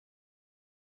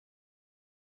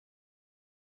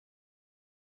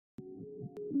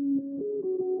My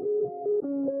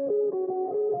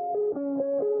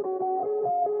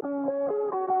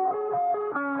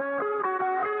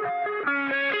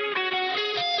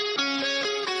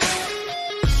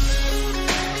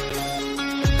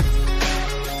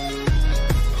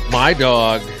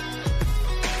dog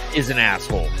is an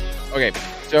asshole. Okay,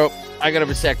 so I got a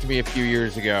vasectomy a few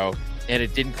years ago, and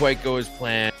it didn't quite go as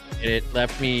planned, and it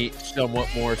left me somewhat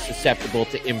more susceptible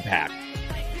to impact.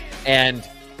 And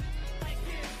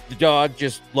the dog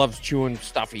just loves chewing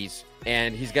stuffies,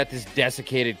 and he's got this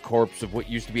desiccated corpse of what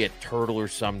used to be a turtle or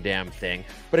some damn thing,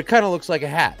 but it kind of looks like a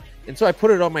hat. And so I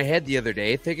put it on my head the other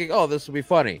day thinking, oh, this will be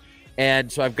funny.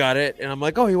 And so I've got it, and I'm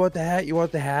like, oh, you want the hat? You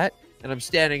want the hat? And I'm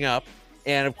standing up.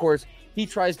 And, of course, he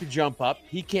tries to jump up.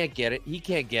 He can't get it. He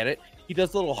can't get it. He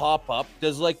does a little hop up,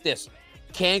 does like this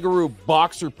kangaroo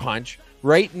boxer punch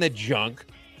right in the junk.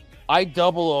 I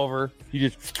double over. He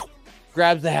just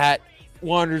grabs the hat,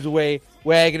 wanders away,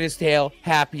 wagging his tail,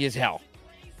 happy as hell.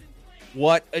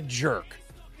 What a jerk.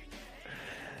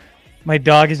 My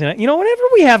dog is in it. You know, whenever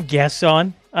we have guests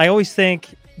on, I always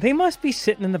think they must be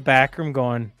sitting in the back room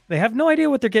going, they have no idea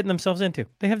what they're getting themselves into.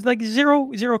 They have like zero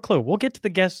clue. We'll get to the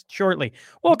guests shortly.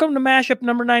 Welcome to Mashup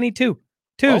number 92.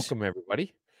 Welcome,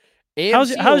 everybody.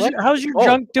 How's your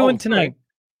junk doing tonight?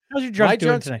 How's your junk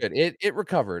doing tonight? Good. It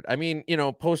recovered. I mean,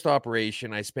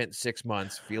 post-operation, I spent 6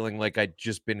 months feeling like I'd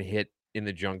just been hit in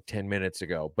the junk 10 minutes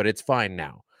ago, but it's fine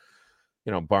now,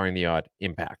 barring the odd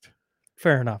impact.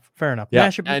 Fair enough. Yeah.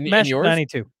 Mashup And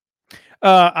 92.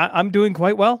 I'm doing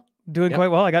quite well.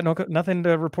 I got nothing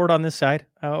to report on this side.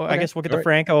 I guess we'll get to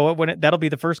Franco that'll be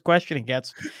the first question he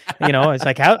gets. It's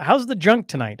like, how's the junk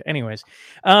tonight? Anyways,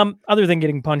 other than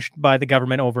getting punched by the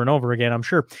government over and over again, I'm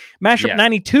sure. Mashup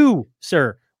 92,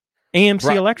 sir.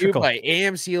 AMC Electrical. By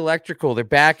AMC Electrical. They're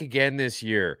back again this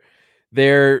year.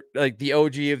 They're like the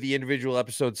OG of the individual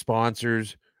episode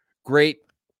sponsors. Great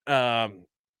guy,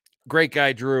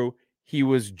 Drew. He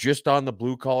was just on the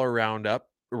Blue Collar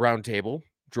Roundtable.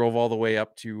 Drove all the way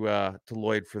up to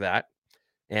Lloyd for that.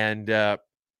 And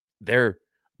they're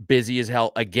busy as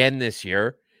hell again this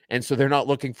year. And so they're not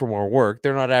looking for more work.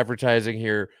 They're not advertising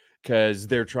here because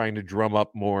they're trying to drum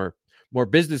up more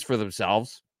business for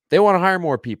themselves. They want to hire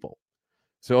more people.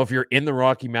 So if you're in the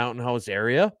Rocky Mountain House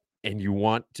area and you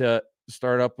want to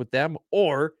start up with them,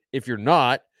 or if you're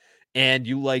not and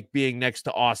you like being next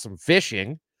to awesome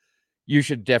fishing, you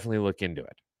should definitely look into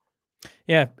it.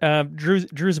 Yeah,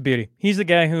 Drew's a beauty. He's the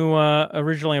guy who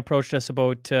originally approached us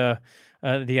about the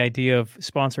idea of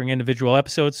sponsoring individual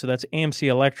episodes. So that's AMC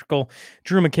Electrical.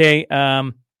 Drew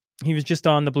McKay, he was just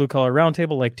on the Blue Collar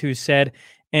Roundtable, like 2 said,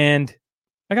 and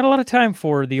I got a lot of time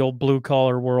for the old blue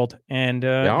collar world, and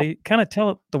they kind of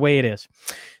tell it the way it is.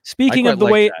 Speaking of the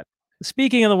way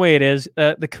it is,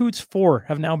 the Coots 4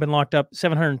 have now been locked up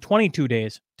 722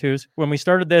 days. When we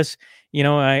started this,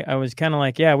 I was kind of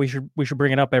like, yeah, we should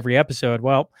bring it up every episode.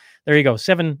 Well, there you go,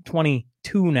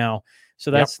 722 now.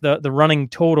 So that's the running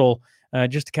total,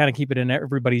 just to kind of keep it in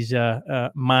everybody's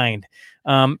mind.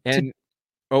 I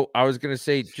was going to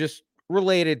say, just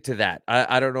related to that,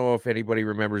 I don't know if anybody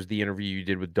remembers the interview you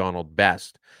did with Donald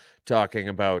Best talking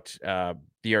about the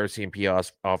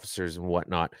RCMP officers and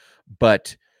whatnot,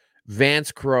 but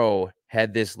Vance Crowe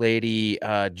had this lady,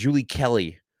 Julie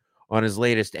Kelly, on his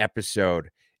latest episode,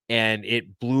 and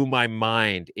it blew my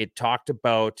mind. It talked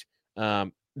about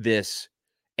this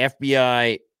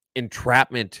FBI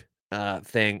entrapment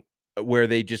thing where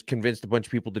they just convinced a bunch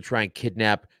of people to try and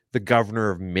kidnap the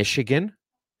governor of Michigan.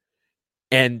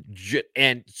 And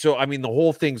so, I mean, the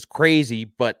whole thing's crazy,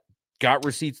 but got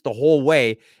receipts the whole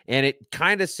way, and it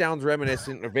kind of sounds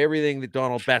reminiscent of everything that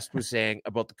Donald Best was saying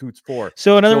about the Coots 4.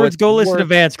 So in other words, go listen to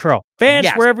Vance Crowe. Vance,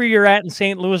 yes. Wherever you're at in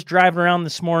St. Louis, driving around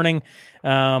this morning,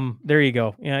 there you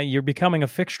go. You're becoming a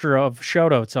fixture of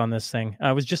shout-outs on this thing.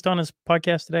 I was just on his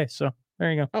podcast today, so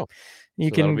there you go. Oh,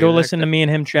 you can go listen to me and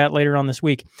him chat later on this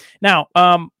week. Now,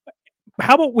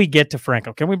 how about we get to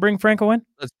Franco? Can we bring Franco in?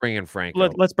 Let's bring in Franco.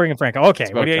 Let's bring in Franco. Okay.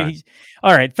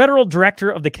 All right. Federal Director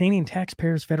of the Canadian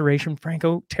Taxpayers Federation,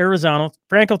 Franco Terrazzano.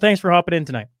 Franco, thanks for hopping in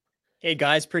tonight. Hey,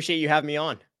 guys. Appreciate you having me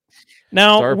on.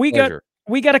 Now, we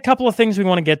got a couple of things we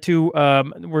want to get to.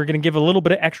 We're going to give a little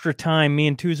bit of extra time. Me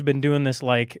and Tuz have been doing this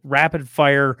like rapid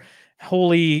fire,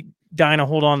 holy Dinah,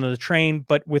 hold on to the train.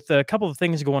 But with a couple of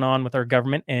things going on with our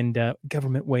government and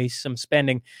government waste, some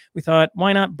spending, we thought,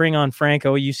 why not bring on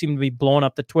Franco? You seem to be blowing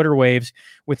up the Twitter waves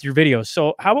with your videos.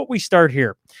 So how about we start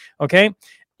here? Okay.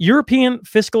 European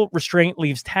fiscal restraint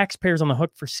leaves taxpayers on the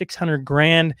hook for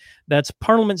 $600,000. That's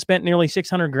Parliament spent nearly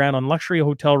 $600,000 on luxury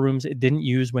hotel rooms it didn't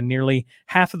use when nearly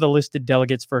half of the listed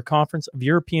delegates for a conference of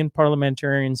European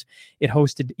parliamentarians it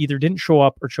hosted either didn't show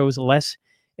up or chose less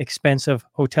expensive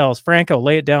hotels. Franco,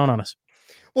 lay it down on us.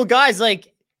 Well, guys,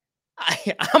 like,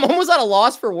 I'm almost at a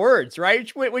loss for words, right?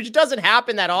 Which doesn't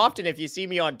happen that often if you see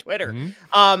me on Twitter.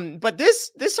 But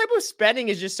this type of spending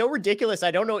is just so ridiculous.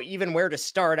 I don't know even where to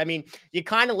start. I mean, you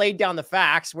kind of laid down the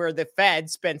facts where the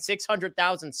Fed spent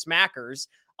 600,000 smackers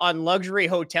on luxury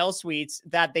hotel suites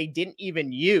that they didn't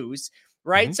even use,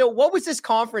 right? So what was this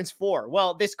conference for?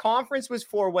 Well, this conference was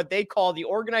for what they call the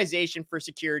Organization for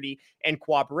Security and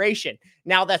Cooperation.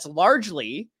 Now, that's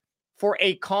largely for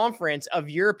a conference of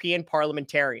European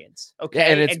parliamentarians. Okay. Yeah,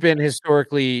 and it's been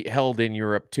historically held in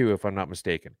Europe too, if I'm not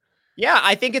mistaken. Yeah,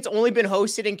 I think it's only been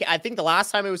hosted in, I think the last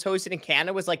time it was hosted in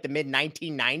Canada was like the mid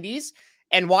 1990s.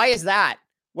 And why is that?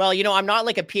 Well, you know, I'm not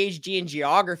like a PhD in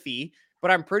geography,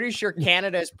 but I'm pretty sure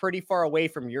Canada is pretty far away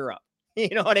from Europe. You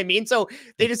know what I mean? So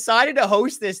they decided to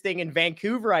host this thing in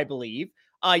Vancouver, I believe.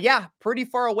 Yeah, pretty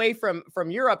far away from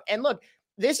Europe. And look,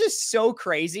 this is so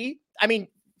crazy. I mean,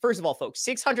 first of all, folks,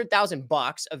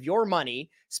 $600,000 of your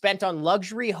money spent on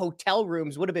luxury hotel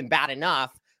rooms would have been bad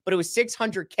enough, but it was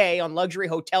 $600K on luxury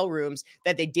hotel rooms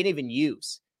that they didn't even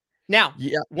use. Now,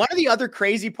 one of the other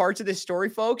crazy parts of this story,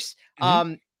 folks,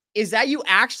 is that you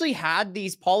actually had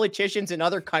these politicians in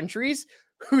other countries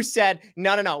who said,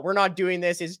 no, we're not doing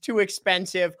this. It's too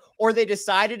expensive. Or they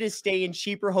decided to stay in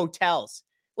cheaper hotels.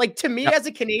 Like, to me, as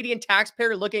a Canadian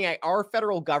taxpayer looking at our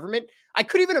federal government, I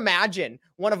couldn't even imagine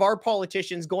one of our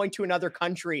politicians going to another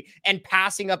country and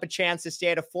passing up a chance to stay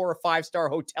at a 4 or 5 star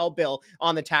hotel bill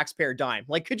on the taxpayer dime.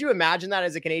 Like, could you imagine that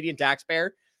as a Canadian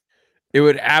taxpayer? It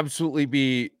would absolutely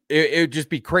be, it would just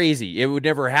be crazy. It would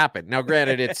never happen. Now,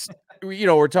 granted, it's, you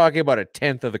know, we're talking about a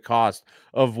tenth of the cost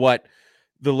of what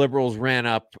the Liberals ran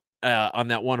up on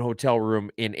that one hotel room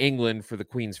in England for the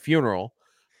Queen's funeral.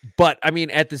 But I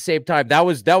mean, at the same time, that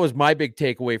was my big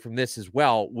takeaway from this as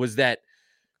well, was that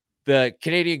the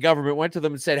Canadian government went to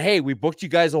them and said, hey, we booked you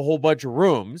guys a whole bunch of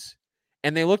rooms.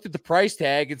 And they looked at the price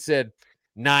tag and said,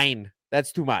 9,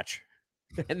 that's too much.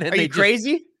 And then Are you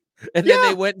crazy? And then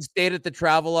they went and stayed at the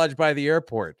Travelodge by the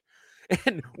airport.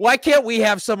 And why can't we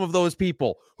have some of those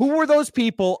people? Who were those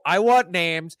people? I want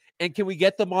names. And can we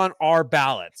get them on our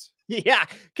ballots? Yeah.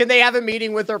 Can they have a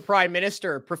meeting with their prime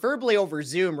minister, preferably over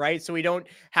Zoom, right? So we don't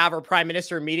have our prime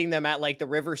minister meeting them at like the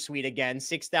River Suite again,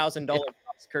 $6,000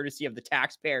 courtesy of the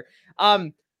taxpayer.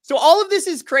 So all of this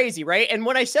is crazy, right? And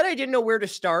when I said I didn't know where to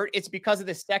start, it's because of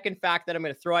the second fact that I'm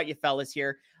going to throw at you fellas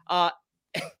here.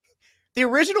 The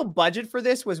original budget for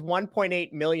this was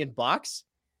 $1.8 million.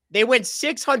 They went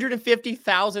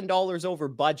 $650,000 over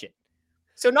budget.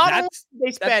 So not only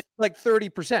they spent like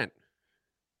 30%.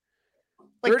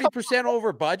 30%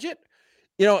 over budget?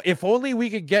 You know, if only we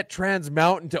could get Trans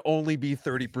Mountain to only be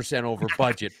 30% over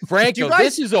budget. Franco,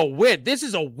 this is a win. This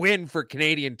is a win for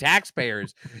Canadian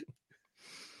taxpayers.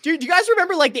 Dude, do you guys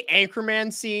remember like the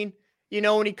Anchorman scene? You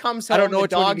know, when he comes home, I don't know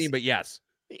what you mean, but yes.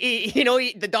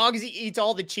 The dog eats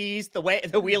all the cheese, the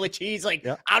wheel of cheese. Like,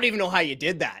 I don't even know how you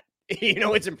did that. You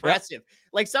know, it's impressive.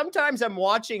 Like, sometimes I'm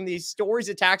watching these stories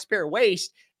of taxpayer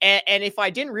waste, and if I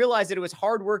didn't realize that it was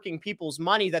hardworking people's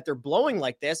money that they're blowing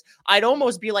like this, I'd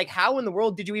almost be like, how in the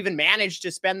world did you even manage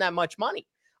to spend that much money?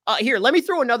 Here, let me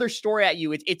throw another story at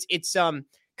you. It's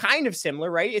kind of similar,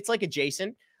 right? It's like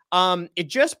adjacent. It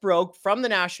just broke from the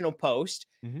National Post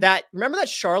that, remember that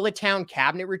Charlottetown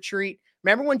cabinet retreat?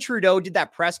 Remember when Trudeau did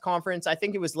that press conference? I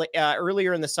think it was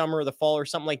earlier in the summer or the fall or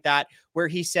something like that, where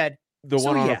he said, the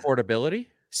one on affordability?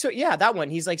 So yeah, that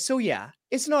one. He's like, so yeah,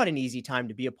 it's not an easy time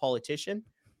to be a politician.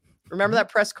 Remember that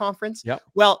press conference? Yep.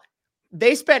 Well,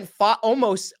 they spent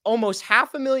almost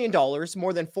 $500,000,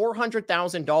 more than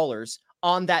 $400,000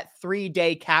 on that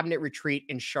 3-day cabinet retreat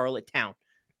in Charlottetown.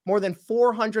 More than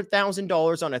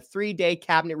 $400,000 on a 3-day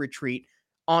cabinet retreat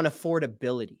on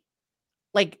affordability.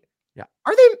 Like,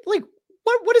 are they like,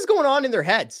 what is going on in their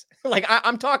heads? Like,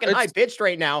 I'm talking high pitched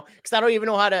right now because I don't even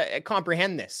know how to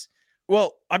comprehend this.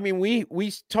 Well, I mean,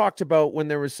 we talked about when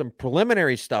there was some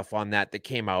preliminary stuff on that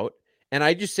came out. And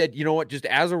I just said, you know what, just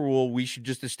as a rule, we should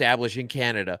just establish in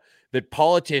Canada that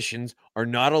politicians are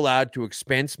not allowed to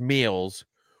expense meals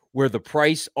where the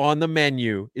price on the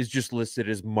menu is just listed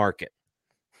as market.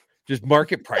 Just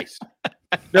market price.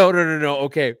 No.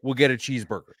 Okay, we'll get a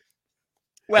cheeseburger.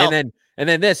 Well, and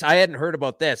then this, I hadn't heard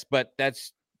about this, but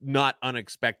that's not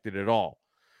unexpected at all.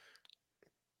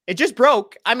 It just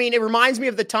broke. I mean, it reminds me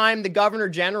of the time the Governor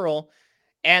General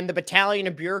and the battalion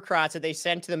of bureaucrats that they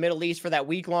sent to the Middle East for that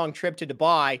week-long trip to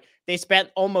Dubai, they spent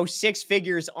almost 6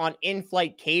 figures on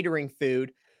in-flight catering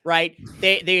food, right?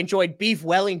 They enjoyed beef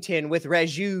Wellington with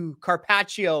ragu,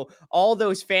 carpaccio, all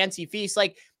those fancy feasts.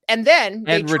 Like, and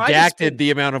redacted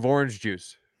the amount of orange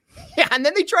juice. Yeah, and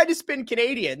then they tried to spin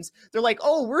Canadians. They're like,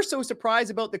 oh, we're so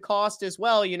surprised about the cost as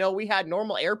well. We had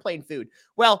normal airplane food.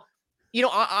 Well,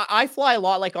 I fly a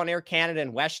lot like on Air Canada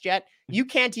and WestJet. You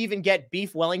can't even get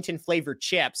beef Wellington flavored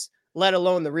chips, let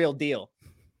alone the real deal.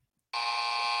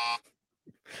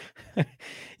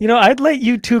 I'd let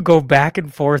you two go back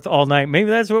and forth all night. Maybe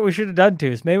that's what we should have done,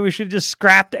 too. Maybe we should have just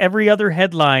scrapped every other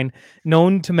headline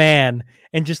known to man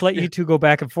and just let you two go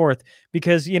back and forth.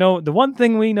 Because, the one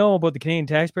thing we know about the Canadian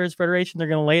Taxpayers Federation, they're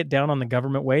going to lay it down on the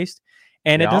government waste.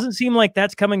 And it doesn't seem like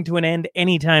that's coming to an end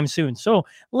anytime soon. So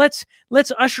let's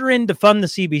usher in to fund the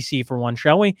CBC for one,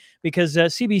 shall we? Because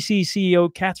CBC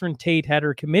CEO Catherine Tate had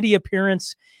her committee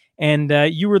appearance. And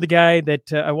you were the guy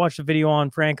that I watched a video on,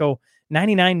 Franco.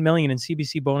 99 million in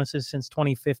CBC bonuses since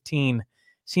 2015.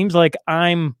 Seems like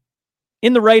I'm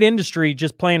in the right industry,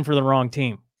 just playing for the wrong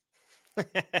team.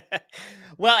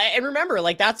 Well, and remember,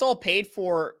 like, that's all paid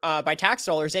for by tax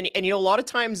dollars. And a lot of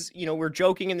times, we're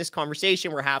joking in this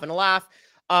conversation, we're having a laugh.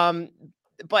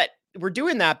 But we're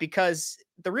doing that because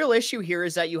the real issue here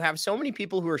is that you have so many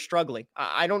people who are struggling.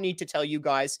 I don't need to tell you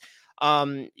guys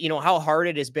how hard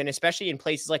it has been, especially in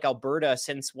places like Alberta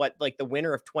since the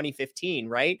winter of 2015,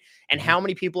 right? And how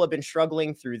many people have been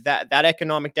struggling through that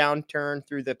economic downturn,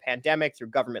 through the pandemic, through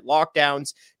government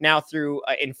lockdowns, now through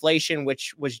inflation,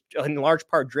 which was in large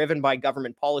part driven by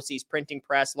government policies, printing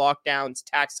press, lockdowns,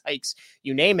 tax hikes,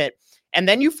 you name it. And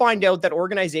then you find out that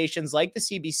organizations like the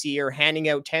CBC are handing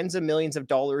out tens of millions of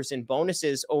dollars in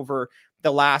bonuses over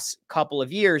the last couple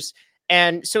of years.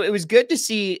 And so it was good to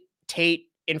see Tate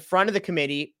in front of the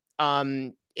committee,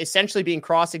 essentially being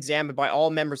cross-examined by all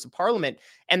members of parliament.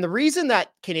 And the reason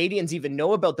that Canadians even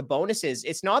know about the bonuses,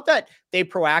 it's not that they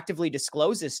proactively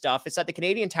disclose this stuff. It's that the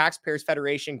Canadian Taxpayers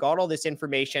Federation got all this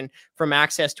information from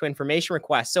access to information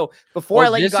requests. So before I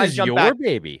let you guys jump back,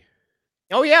 baby.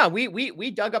 Oh yeah,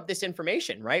 we dug up this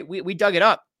information, right? We dug it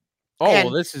up. Oh,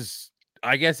 well,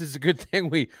 I guess it's a good thing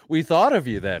we thought of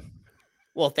you then.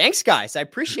 Well, thanks, guys. I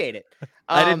appreciate it.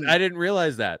 I didn't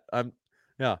realize that.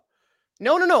 Yeah.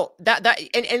 No.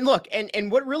 And look,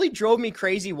 and what really drove me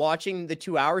crazy watching the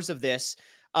 2 hours of this,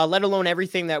 let alone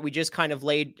everything that we just kind of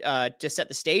laid to set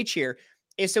the stage here,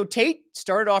 is so Tate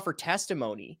started off her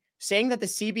testimony saying that the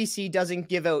CBC doesn't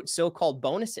give out so-called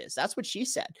bonuses. That's what she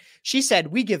said. She said,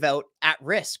 we give out at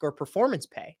risk or performance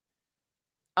pay.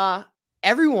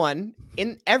 Everyone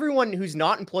who's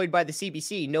not employed by the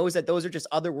CBC knows that those are just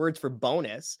other words for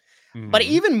bonus. Mm-hmm. But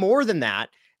even more than that,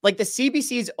 like the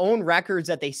CBC's own records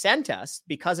that they sent us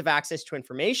because of access to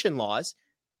information laws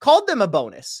called them a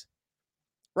bonus,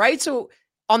 right? So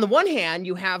on the one hand,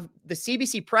 you have the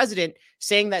CBC president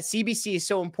saying that CBC is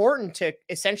so important to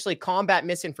essentially combat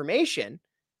misinformation.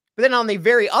 But then on the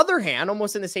very other hand,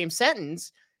 almost in the same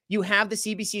sentence, you have the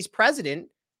CBC's president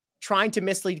trying to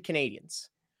mislead Canadians.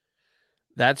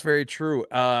 That's very true.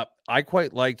 I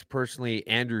quite liked personally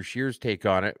Andrew Scheer's take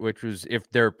on it, which was if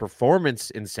there are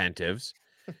performance incentives,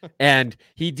 and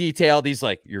he detailed, he's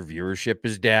like, your viewership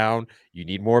is down. You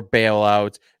need more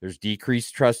bailouts. There's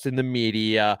decreased trust in the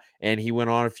media. And he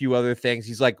went on a few other things.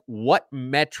 He's like, what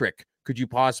metric could you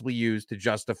possibly use to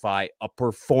justify a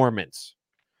performance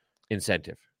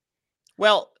incentive?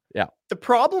 Well, yeah. The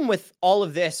problem with all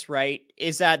of this, right,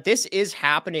 is that this is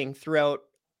happening throughout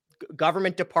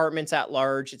government departments at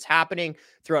large. It's happening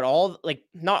throughout all, like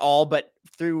not all, but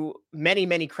through many,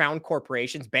 many crown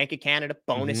corporations, Bank of Canada,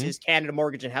 bonuses, Canada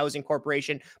Mortgage and Housing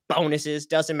Corporation, bonuses,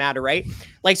 doesn't matter, right?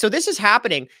 Like, so this is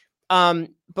happening.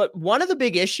 But one of the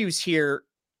big issues here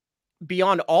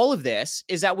beyond all of this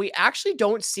is that we actually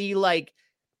don't see, like,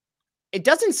 it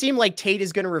doesn't seem like Tate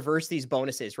is going to reverse these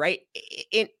bonuses, right?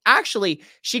 Actually,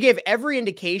 she gave every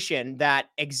indication that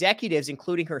executives,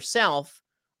 including herself,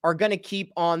 are going to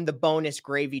keep on the bonus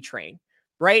gravy train,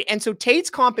 right? And so Tate's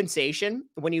compensation,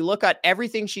 when you look at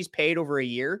everything she's paid over a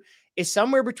year, is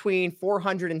somewhere between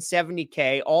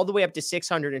 $470K all the way up to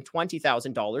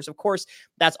 $620,000. Of course,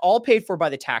 that's all paid for by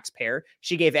the taxpayer.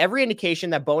 She gave every indication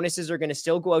that bonuses are going to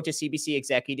still go out to CBC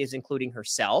executives, including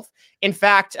herself. In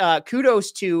fact,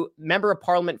 kudos to Member of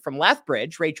Parliament from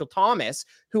Lethbridge, Rachel Thomas,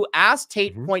 who asked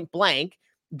Tate point blank,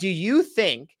 do you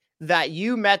think that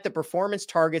you met the performance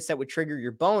targets that would trigger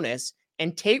your bonus?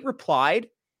 And Tate replied,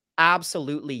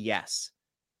 absolutely yes.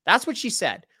 That's what she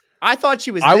said. I thought she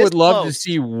was. I would love to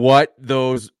see what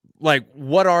those, like,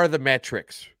 what are the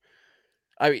metrics?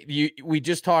 I mean, we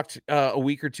just talked a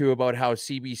week or two about how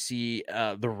CBC,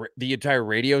 the entire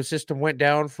radio system went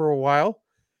down for a while.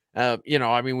 I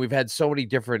mean, we've had so many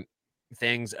different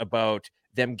things about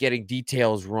them getting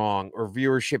details wrong or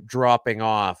viewership dropping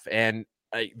off, and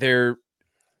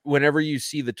whenever you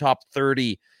see the top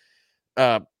 30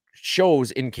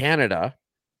 shows in Canada,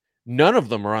 None of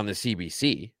them are on the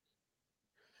CBC.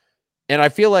 And I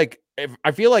feel like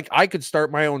I could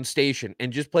start my own station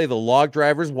and just play the Log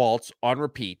Drivers Waltz on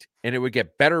repeat, and it would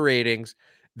get better ratings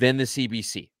than the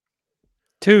CBC.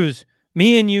 Twos,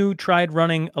 me and you tried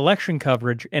running election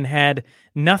coverage and had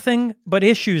nothing but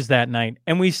issues that night,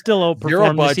 and we still outperformed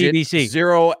Zero budget, the CBC.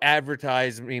 zero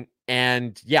advertising,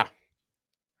 and yeah.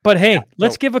 But hey,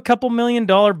 let's give a couple $1 million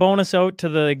bonus out to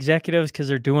the executives because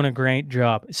they're doing a great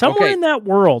job. Somewhere in that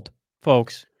world,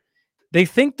 folks, they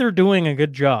think they're doing a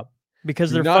good job because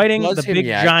they're fighting the big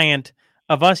giant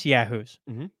of us yahoos.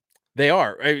 Mm-hmm. They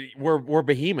are. We're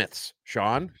behemoths,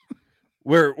 Sean.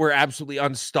 We're absolutely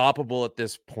unstoppable at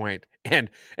this point. And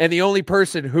the only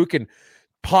person who can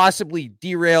possibly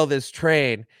derail this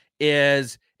train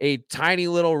is a tiny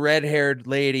little red-haired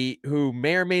lady who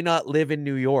may or may not live in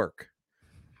New York.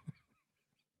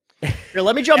 Here,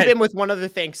 let me jump in with one other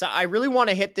thing. So I really want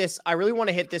to hit this. I really want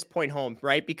to hit this point home,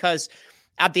 right? Because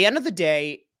at the end of the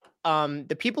day,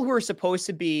 the people who are supposed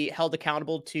to be held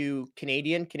accountable to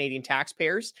Canadian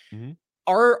taxpayers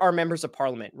are our members of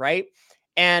parliament, right?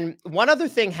 And one other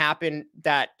thing happened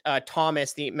that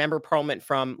Thomas, the member of parliament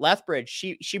from Lethbridge,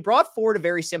 she brought forward a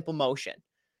very simple motion,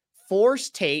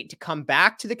 forced Tate to come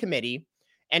back to the committee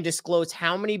and disclose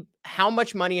how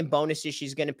much money and bonuses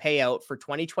she's going to pay out for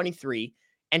 2023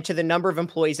 and to the number of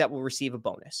employees that will receive a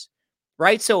bonus,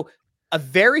 right? So a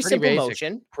very simple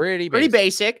motion, pretty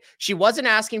basic. She wasn't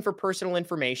asking for personal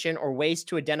information or ways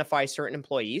to identify certain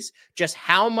employees, just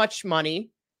how much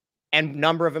money and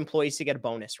number of employees to get a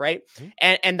bonus, right?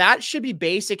 And that should be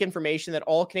basic information that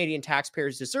all Canadian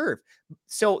taxpayers deserve.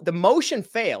 So the motion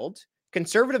failed.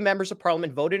 Conservative members of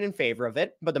parliament voted in favor of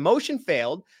it, but the motion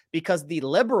failed because the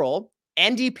Liberal,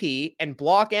 NDP, and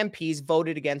Bloc MPs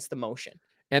voted against the motion.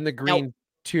 And the Green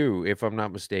too, if I'm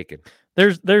not mistaken.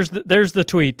 There's the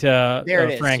tweet. There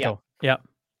it is, Franco. Yeah.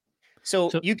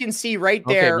 So you can see right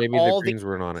there maybe all the Greens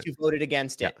weren't on it. Who voted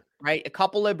against it, right? A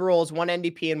couple Liberals, one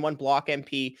NDP, and one Bloc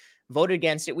MP voted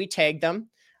against it. We tagged them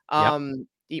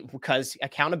because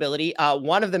accountability.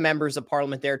 One of the members of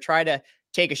parliament there tried to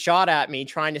take a shot at me,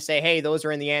 trying to say, hey, those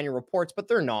are in the annual reports, but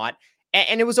they're not.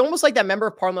 And it was almost like that member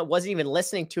of parliament wasn't even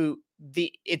listening to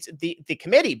the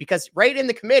committee, because right in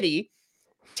the committee,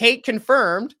 Tate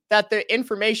confirmed that the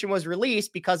information was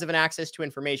released because of an access to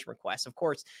information request. Of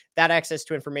course, that access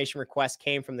to information request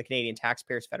came from the Canadian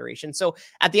Taxpayers Federation. So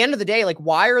at the end of the day, like,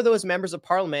 why are those members of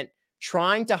parliament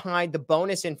trying to hide the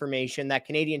bonus information that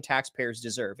Canadian taxpayers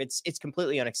deserve? It's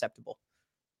completely unacceptable.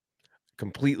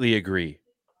 Completely agree.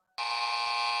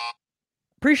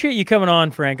 Appreciate you coming on,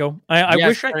 Franco. I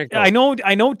wish Franco. I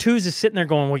know Twos is sitting there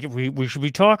going, we should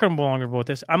be talking longer about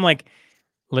this. I'm like,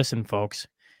 listen, folks,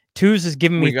 Twos is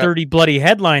giving me 30 bloody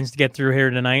headlines to get through here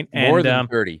tonight. More than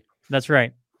 30. That's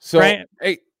right. So,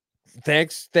 hey,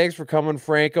 thanks for coming,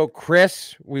 Franco.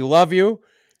 Chris, we love you.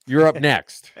 You're up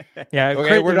next. Yeah.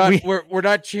 Okay, we're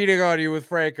not cheating on you with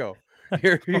Franco.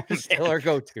 You're still our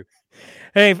go-to.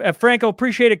 Hey, Franco,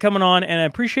 appreciate it coming on, and I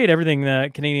appreciate everything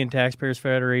the Canadian Taxpayers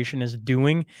Federation is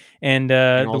doing, and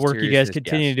the work you guys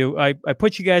continue to do. I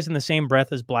put you guys in the same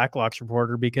breath as Blacklock's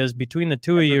reporter, because between the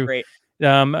two of you,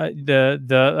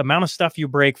 the amount of stuff you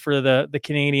break for the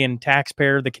Canadian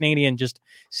taxpayer, the Canadian just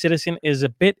citizen, is a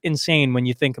bit insane when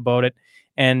you think about it.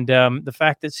 And the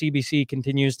fact that CBC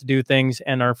continues to do things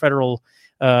and our federal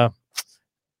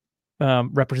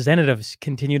representatives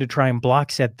continue to try and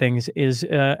block said things is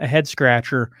a head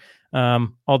scratcher.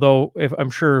 Although I'm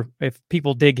sure if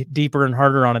people dig deeper and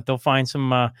harder on it, they'll find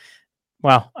some,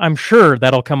 I'm sure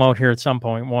that'll come out here at some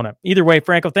point, won't it? Either way,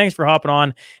 Franco, thanks for hopping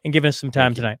on and giving us some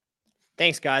time tonight.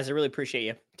 Thanks, guys. I really appreciate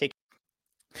you. Take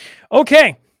care.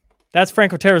 Okay. That's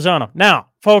Franco Terrazzano. Now,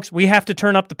 folks, we have to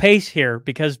turn up the pace here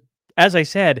because, as I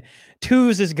said,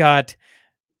 Twos has got...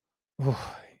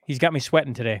 he's got me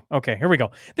sweating today. Okay, here we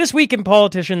go. This week in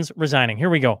politicians resigning. Here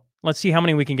we go. Let's see how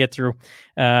many we can get through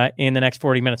in the next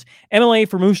 40 minutes. MLA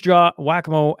for Moose Jaw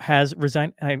Whack-A-Mole has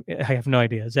resigned. I have no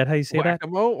idea. Is that how you say that?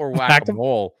 Whack-A-Mole or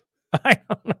Whack-A-Mole? I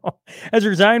don't know. Has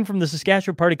resigned from the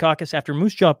Saskatchewan Party caucus after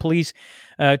Moose Jaw police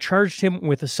charged him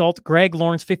with assault. Greg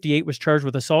Lawrence, 58, was charged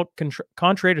with assault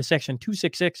contrary to Section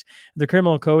 266 of the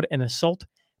Criminal Code and assault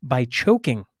by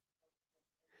choking.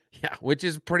 Yeah, which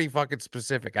is pretty fucking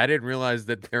specific. I didn't realize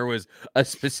that there was a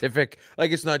specific,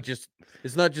 like, it's not just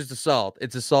assault,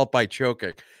 it's assault by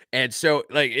choking. And so,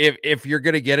 like, if you're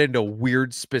gonna get into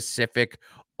weird, specific,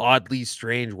 oddly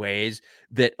strange ways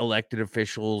that elected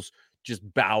officials just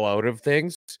bow out of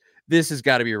things, this has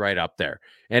got to be right up there.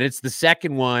 And it's the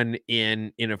second one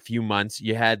in a few months.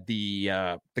 You had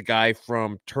the guy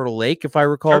from Turtle Lake, if I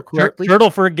recall correctly.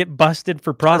 Turtleford get busted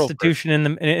for prostitution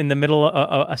in the middle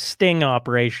of a sting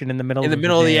operation in the middle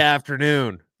of the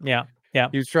afternoon. Yeah.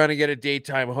 He was trying to get a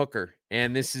daytime hooker,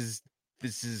 and this is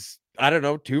I don't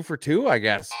know, 2 for 2, I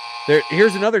guess.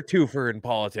 Here's another twofer in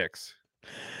politics.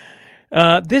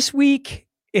 This week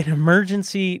in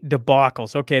emergency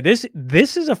debacles. Okay,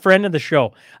 this is a friend of the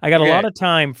show. I got a lot of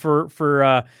time for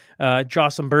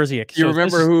Jocelyn Berziak. You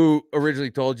remember who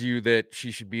originally told you that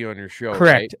she should be on your show?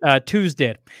 Correct. Right?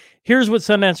 2'sDay. Here's what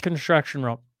Sundance Construction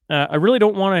wrote. I really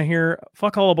don't want to hear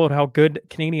fuck all about how good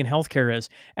Canadian healthcare is.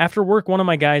 After work, one of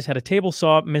my guys had a table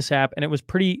saw mishap, and it was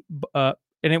pretty.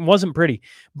 And it wasn't pretty.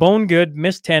 Bone good,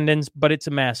 missed tendons, but it's a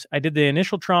mess. I did the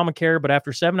initial trauma care, but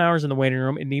after 7 hours in the waiting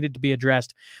room, it needed to be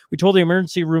addressed. We told the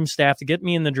emergency room staff to get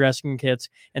me in the dressing kits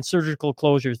and surgical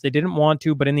closures. They didn't want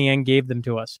to, but in the end gave them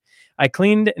to us. I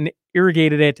cleaned and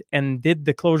irrigated it and did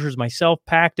the closures myself,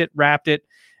 packed it, wrapped it.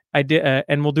 I did,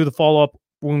 and we'll do the follow-up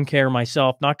wound care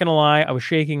myself. Not going to lie, I was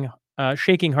shaking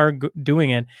hard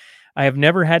doing it. I have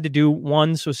never had to do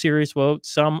one so serious without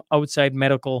some outside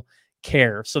medical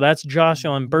care. So that's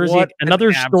Jocelyn Berziak.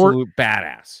 Another story,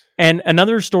 badass, and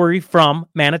another story from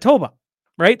Manitoba.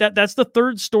 Right, that's the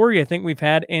third story I think we've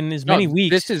had in as many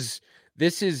weeks.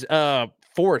 This is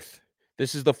fourth.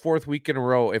 This is the fourth week in a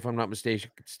row, if I'm not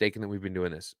mistaken, that we've been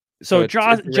doing this. So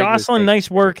Jocelyn, nice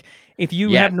work. If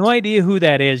you have no idea who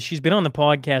that is, she's been on the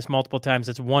podcast multiple times.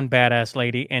 It's one badass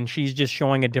lady, and she's just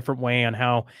showing a different way on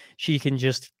how she can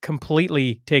just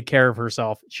completely take care of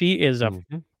herself. She is a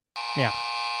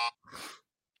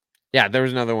Yeah, there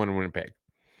was another one in Winnipeg.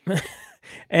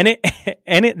 and the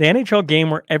NHL game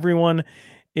where everyone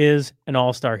is an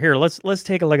all-star. Here, let's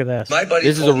take a look at this. My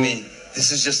buddy told me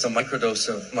this is just a microdose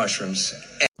of mushrooms.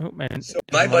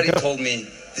 My buddy told me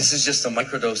this is just a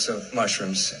microdose of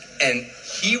mushrooms, and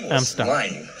he was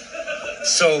lying.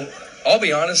 So I'll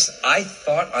be honest, I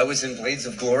thought I was in Blades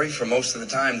of Glory for most of the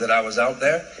time that I was out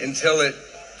there until it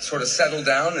sort of settled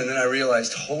down, and then I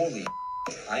realized, holy,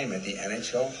 I am at the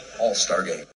NHL All-Star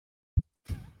game.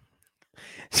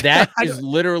 That is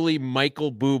literally Michael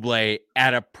Bublé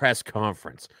at a press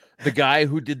conference. The guy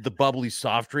who did the bubbly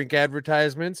soft drink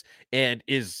advertisements and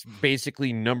is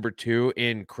basically number 2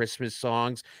 in Christmas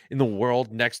songs in the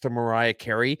world next to Mariah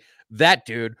Carey. That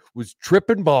dude was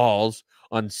tripping balls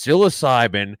on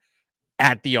psilocybin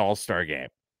at the All-Star game.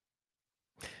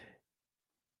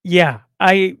 Yeah,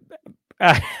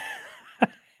 what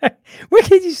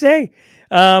can you say?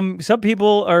 Some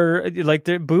people are like,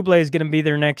 Bublé is going to be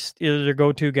their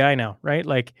go-to guy now, right?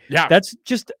 Like, that's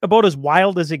just about as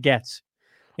wild as it gets.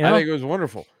 You know? I think it was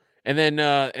wonderful. And then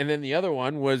the other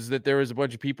one was that there was a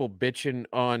bunch of people bitching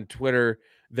on Twitter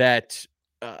that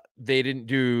they didn't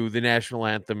do the national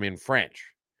anthem in French.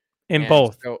 In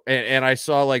both. So, and I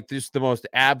saw like just the most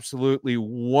absolutely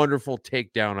wonderful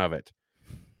takedown of it.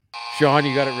 Sean,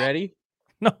 you got it ready?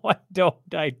 No, I don't.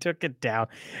 I took it down.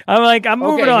 I'm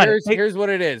moving on. Here's what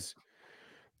it is.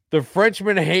 The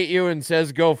Frenchman hate you and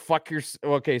says, go fuck your...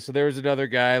 Okay, so there was another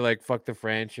guy like, fuck the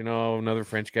French, another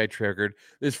French guy triggered.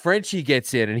 This Frenchie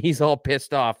gets in and he's all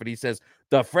pissed off and he says,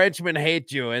 the Frenchman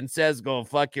hate you and says, go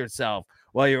fuck yourself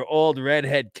while your old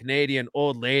redhead Canadian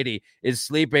old lady is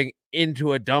sleeping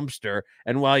into a dumpster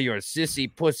and while your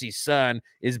sissy pussy son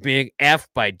is being effed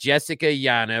by Jessica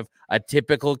Yanev, a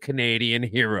typical Canadian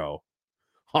hero.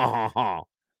 I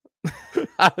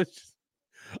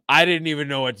didn't even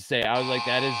know what to say. I was like,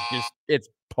 that is just, it's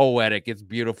poetic. It's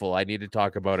beautiful. I need to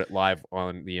talk about it live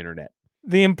on the internet.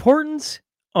 The importance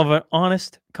of an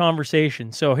honest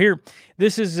conversation. So here,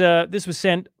 this was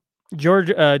sent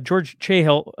George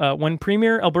Cahill, when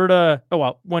Premier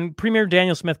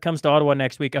Daniel Smith comes to Ottawa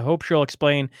next week, I hope she'll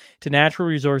explain to Natural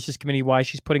Resources Committee why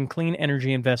she's putting clean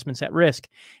energy investments at risk.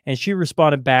 And she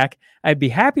responded back, I'd be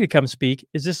happy to come speak.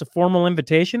 Is this a formal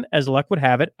invitation? As luck would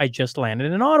have it, I just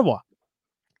landed in Ottawa.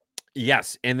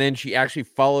 Yes. And then she actually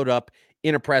followed up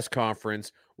in a press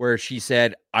conference where she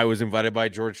said, I was invited by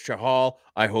George Chahal.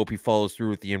 I hope he follows through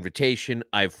with the invitation.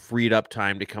 I've freed up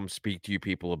time to come speak to you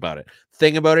people about it.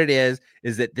 Thing about it is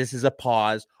that this is a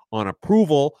pause on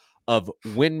approval of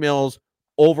windmills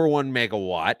over 1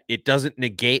 megawatt. It doesn't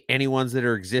negate any ones that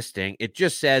are existing. It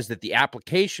just says that the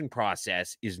application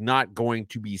process is not going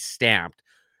to be stamped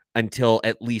until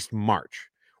at least March,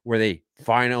 where they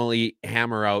finally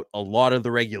hammer out a lot of the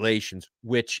regulations,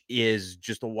 which is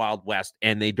just a Wild West,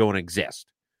 and they don't exist.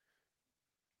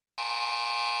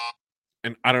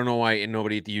 And I don't know why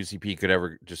nobody at the UCP could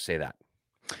ever just say that.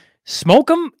 Smoke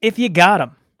them if you got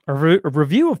them. A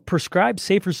review of prescribed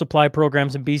safer supply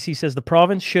programs in BC says the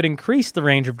province should increase the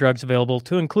range of drugs available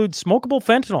to include smokable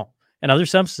fentanyl and other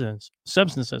substances.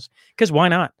 Because why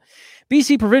not?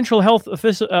 BC Provincial Health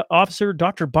Officer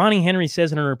Dr. Bonnie Henry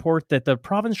says in a report that the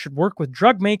province should work with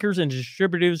drug makers and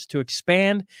distributors to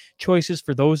expand choices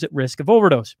for those at risk of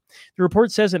overdose. The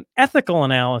report says an ethical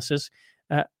analysis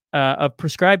of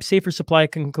prescribed safer supply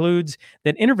concludes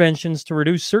that interventions to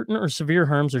reduce certain or severe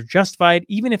harms are justified,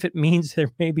 even if it means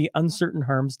there may be uncertain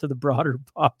harms to the broader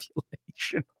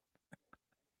population.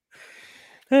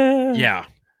 Yeah.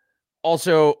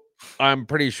 Also, I'm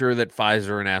pretty sure that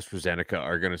Pfizer and AstraZeneca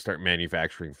are going to start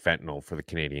manufacturing fentanyl for the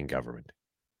Canadian government.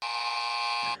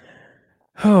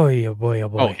 Oh, yeah, boy, oh,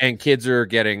 boy. Oh, and kids are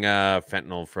getting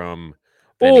fentanyl from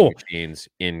vending machines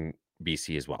in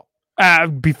BC as well.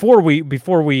 Before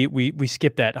we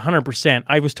skip that 100%,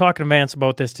 I was talking to Vance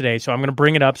about this today, so I'm going to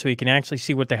bring it up so you can actually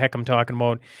see what the heck I'm talking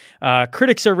about.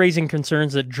 Critics are raising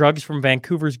concerns that drugs from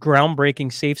Vancouver's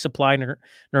groundbreaking safe supply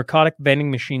narcotic vending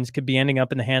machines could be ending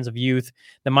up in the hands of youth.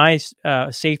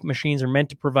 The safe machines are meant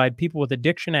to provide people with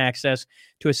addiction access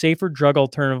to a safer drug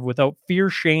alternative without fear,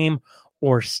 shame,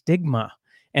 or stigma.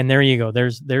 And there you go.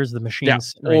 There's the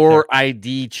machines. Yeah, or right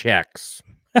ID checks.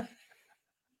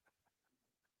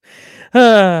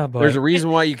 There's a reason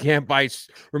why you can't buy.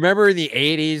 Remember in the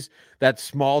 80s, that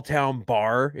small town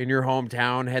bar in your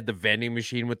hometown had the vending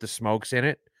machine with the smokes in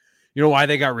it? You know why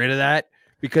they got rid of that?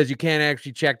 Because you can't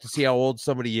actually check to see how old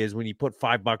somebody is when you put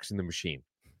 $5 in the machine.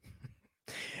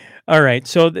 All right,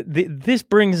 so this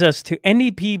brings us to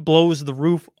NDP blows the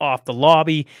roof off the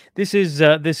lobby. This is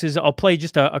I'll play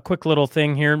just a quick little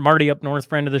thing here. Marty up north,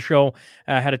 friend of the show,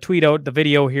 had a tweet out the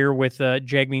video here with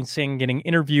Jagmeet Singh getting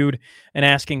interviewed and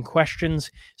asking questions.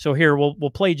 So here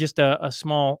we'll play just a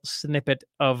small snippet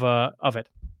of it.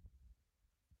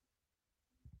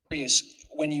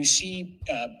 When you see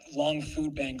long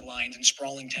food bank lines in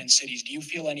sprawling tent cities, do you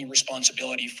feel any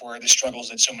responsibility for the struggles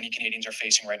that so many Canadians are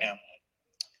facing right now?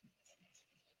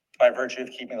 By virtue of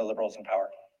keeping the Liberals in power.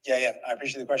 Yeah. I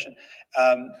appreciate the question.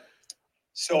 I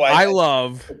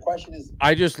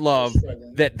just love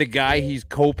that the guy he's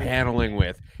co-paneling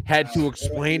with had to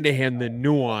explain to him the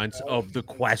nuance of the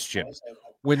question.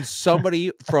 When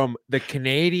somebody from the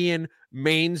Canadian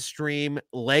mainstream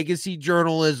legacy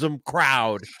journalism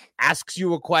crowd asks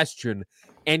you a question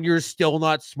and you're still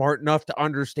not smart enough to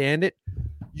understand it,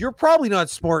 you're probably not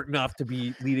smart enough to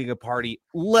be leading a party,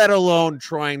 let alone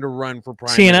trying to run for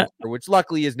prime minister, which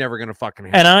luckily is never going to fucking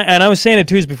happen. And I was saying it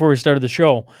too before we started the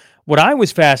show. What I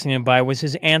was fascinated by was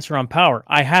his answer on power.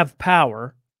 I have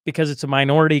power because it's a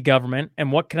minority government,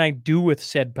 and what can I do with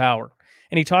said power?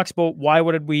 And he talks about why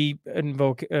would we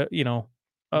invoke,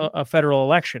 a federal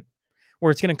election where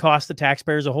it's going to cost the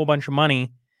taxpayers a whole bunch of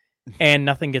money and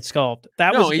nothing gets sculpted.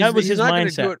 That was his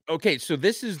mindset. Okay, so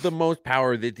this is the most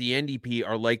power that the NDP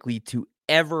are likely to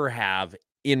ever have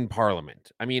in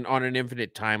Parliament. I mean, on an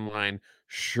infinite timeline,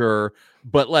 sure,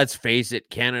 but let's face it,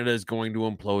 Canada is going to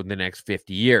implode in the next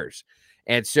 50 years.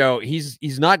 And so he's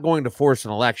not going to force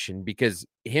an election because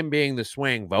him being the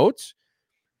swaying votes,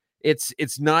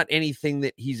 it's not anything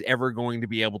that he's ever going to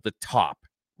be able to top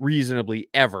reasonably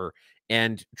ever.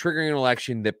 And triggering an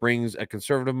election that brings a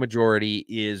conservative majority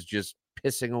is just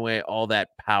pissing away all that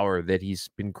power that he's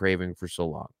been craving for so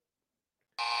long.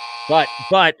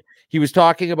 But he was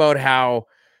talking about how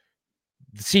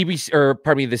the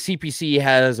CPC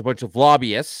has a bunch of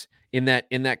lobbyists in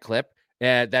that clip.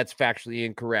 That's factually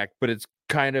incorrect, but it's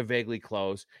kind of vaguely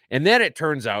close. And then it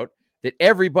turns out that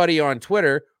everybody on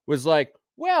Twitter was like,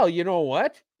 well, you know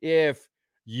what? If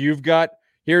you've got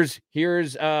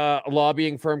Here's a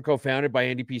lobbying firm co-founded by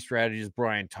NDP strategist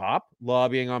Brian Topp,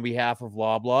 lobbying on behalf of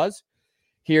Loblaws.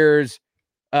 Here's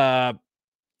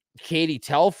Katie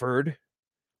Telford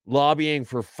lobbying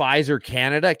for Pfizer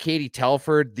Canada. Katie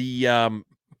Telford, the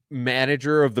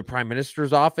manager of the Prime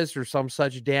Minister's office or some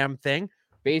such damn thing.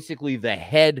 Basically, the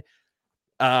head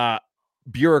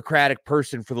bureaucratic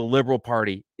person for the Liberal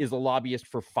Party is a lobbyist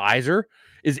for Pfizer.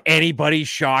 Is anybody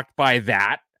shocked by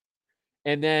that?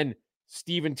 And then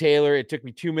Stephen Taylor, it took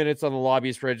me 2 minutes on the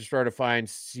lobbyist registrar to find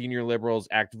senior Liberals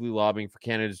actively lobbying for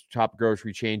Canada's top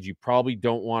grocery chains. You probably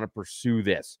don't want to pursue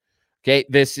this. Okay,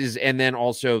 and then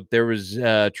also there was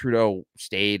Trudeau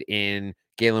stayed in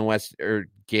Galen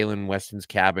Weston's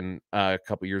cabin a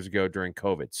couple years ago during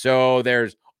COVID. So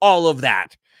there's all of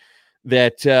that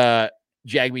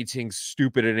Jagmeet Singh's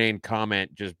stupid inane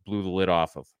comment just blew the lid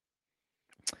off of.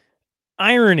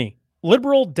 Irony.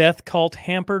 Liberal death cult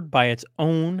hampered by its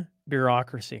own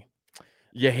bureaucracy.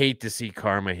 You hate to see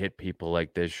karma hit people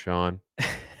like this, Sean.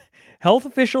 Health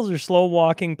officials are slow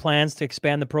walking plans to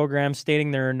expand the program, stating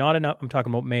there are not enough. I'm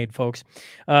talking about MAID, folks.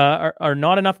 Are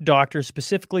not enough doctors,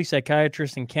 specifically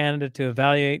psychiatrists, in Canada to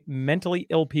evaluate mentally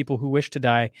ill people who wish to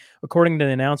die, according to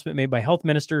the announcement made by Health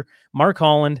Minister Mark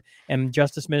Holland and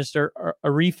Justice Minister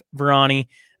Arif Virani.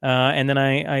 And then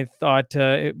I thought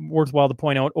it worthwhile to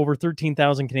point out over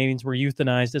 13,000 Canadians were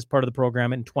euthanized as part of the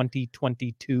program in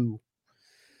 2022.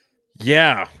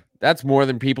 Yeah, that's more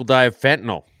than people die of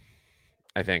fentanyl,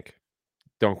 I think.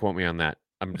 Don't quote me on that.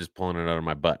 I'm just pulling it out of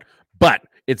my butt. But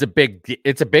it's a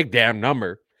big damn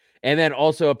number. And then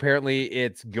also apparently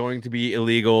it's going to be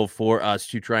illegal for us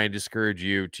to try and discourage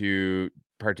you to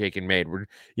partake in MAID. We're,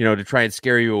 to try and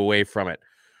scare you away from it.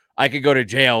 I could go to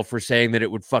jail for saying that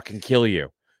it would fucking kill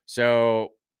you.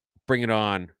 So bring it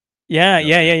on.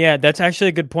 Yeah. That's actually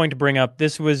a good point to bring up.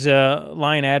 This was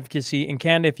Lion Advocacy in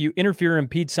Canada. If you interfere or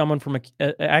impede someone from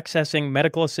accessing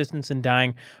medical assistance and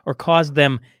dying, or cause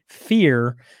them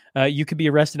fear, you could be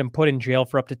arrested and put in jail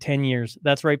for up to 10 years.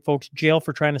 That's right, folks. Jail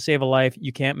for trying to save a life.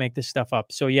 You can't make this stuff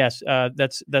up. So yes,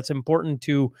 that's important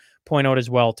to point out as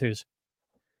well, too.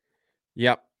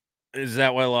 Yep. Is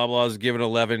that why Loblaw is given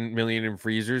 11 million in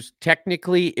freezers?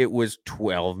 Technically, it was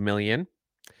 12 million.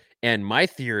 And my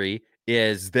theory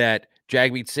is that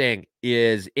Jagmeet Singh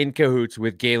is in cahoots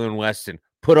with Galen Weston.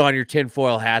 Put on your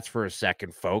tinfoil hats for a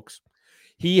second, folks.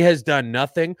 He has done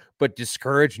nothing but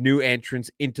discourage new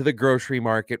entrants into the grocery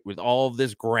market with all of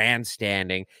this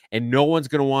grandstanding, and no one's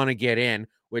going to want to get in,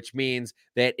 which means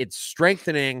that it's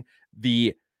strengthening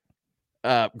the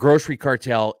grocery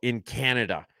cartel in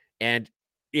Canada. And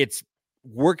it's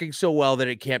working so well that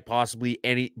it can't possibly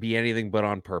be anything but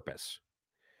on purpose.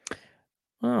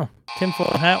 Oh,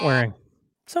 tinfoil hat wearing.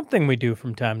 Something we do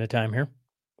from time to time here.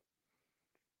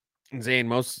 Zane,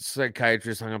 most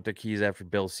psychiatrists hung up their keys after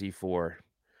Bill C4.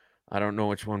 I don't know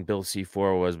which one Bill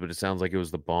C4 was, but it sounds like it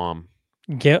was the bomb.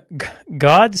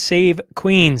 God save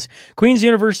Queens. Queens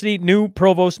University new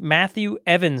provost Matthew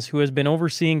Evans, who has been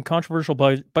overseeing controversial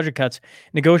budget cuts,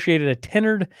 negotiated a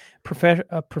tenured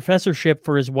professorship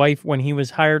for his wife when he was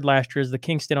hired last year as the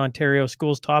Kingston, Ontario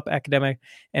school's top academic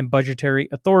and budgetary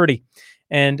authority.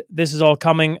 And this is all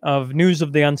coming of news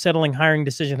of the unsettling hiring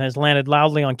decision has landed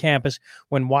loudly on campus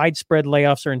when widespread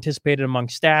layoffs are anticipated among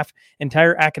staff.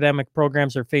 Entire academic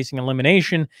programs are facing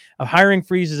elimination. A hiring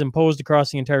freeze is imposed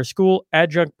across the entire school.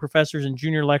 Adjunct professors and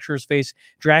junior lecturers face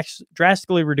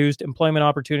drastically reduced employment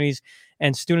opportunities,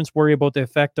 and students worry about the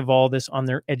effect of all this on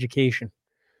their education.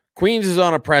 Queens is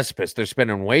on a precipice. They're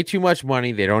spending way too much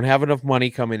money. They don't have enough money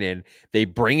coming in. They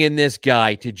bring in this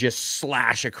guy to just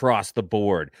slash across the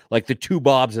board, like the two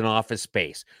Bobs in Office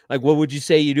Space. Like, what would you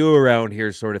say you do around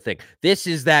here sort of thing? This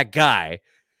is that guy,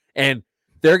 and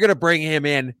they're going to bring him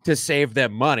in to save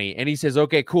them money. And he says,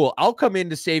 okay, cool. I'll come in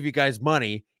to save you guys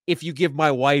money if you give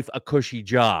my wife a cushy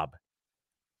job.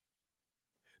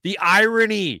 The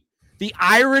irony,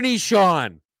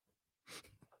 Sean.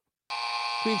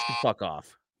 Queens can fuck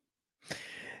off.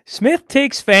 Smith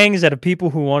takes fangs out of people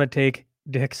who want to take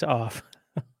dicks off.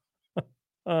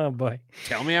 Oh, boy.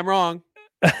 Tell me I'm wrong.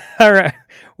 All right.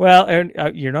 Well,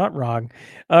 you're not wrong.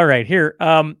 All right. Here.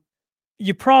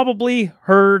 You probably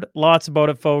heard lots about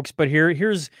it, folks, but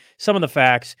here's some of the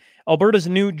facts. Alberta's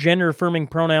new gender-affirming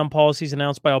pronoun policies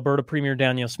announced by Alberta Premier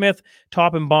Danielle Smith.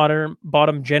 Top and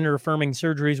bottom gender-affirming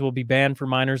surgeries will be banned for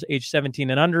minors aged 17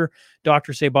 and under.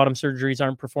 Doctors say bottom surgeries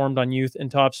aren't performed on youth,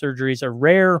 and top surgeries are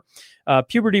rare.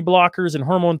 Puberty blockers and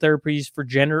hormone therapies for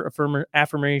gender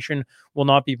affirmation will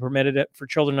not be permitted for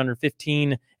children under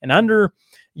 15 and under.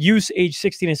 Use age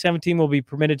 16 and 17 will be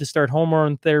permitted to start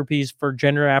hormone therapies for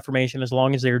gender affirmation as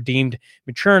long as they are deemed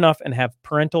mature enough and have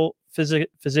parental,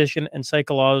 physician, and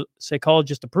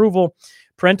psychologist approval.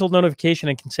 Parental notification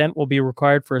and consent will be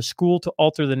required for a school to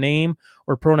alter the name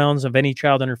or pronouns of any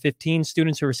child under 15.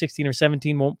 Students who are 16 or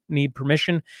 17 won't need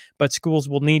permission, but schools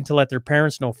will need to let their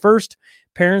parents know first.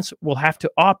 Parents will have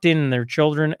to opt in their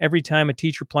children every time a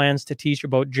teacher plans to teach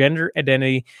about gender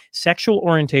identity, sexual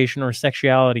orientation, or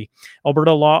sexuality.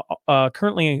 Alberta law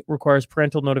currently requires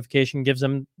parental notification, gives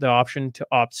them the option to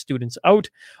opt students out.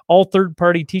 All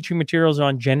third-party teaching materials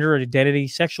on gender identity,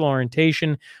 sexual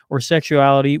orientation, or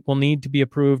sexuality will need to be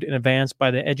approved in advance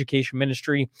by the Education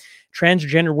Ministry.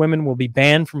 Transgender women will be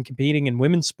banned from competing in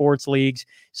women's sports leagues.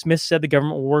 Smith said the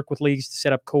government will work with leagues to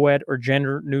set up co-ed or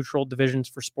gender-neutral divisions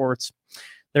for sports.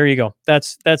 There you go.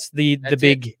 That's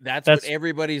big. That's what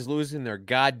everybody's losing their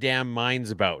goddamn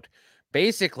minds about.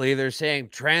 Basically, they're saying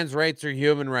trans rights are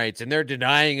human rights, and they're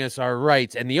denying us our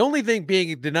rights. And the only thing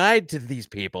being denied to these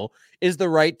people is the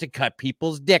right to cut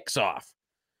people's dicks off.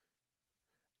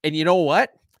 And you know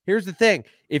what? Here's the thing.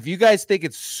 If you guys think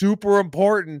it's super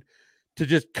important to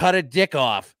just cut a dick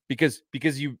off because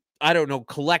you, I don't know,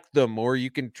 collect them, or you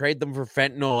can trade them for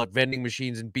fentanyl at vending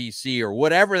machines in BC or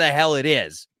whatever the hell it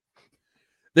is.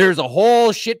 There's a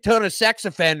whole shit ton of sex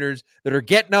offenders that are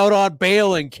getting out on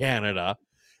bail in Canada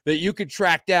that you could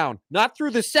track down, not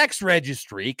through the sex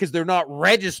registry because they're not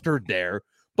registered there,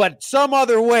 but some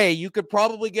other way you could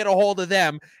probably get a hold of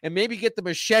them and maybe get the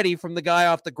machete from the guy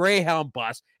off the Greyhound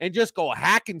bus and just go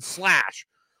hack and slash,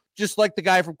 just like the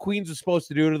guy from Queens was supposed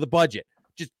to do to the budget.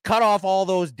 Just cut off all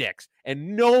those dicks,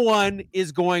 and no one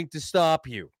is going to stop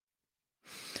you.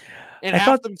 And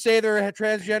half them say they're a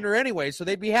transgender anyway, so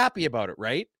they'd be happy about it,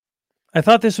 right? I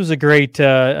thought this was a great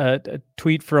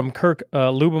tweet from Kirk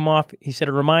Lubimoff. He said,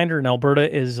 a reminder, in Alberta,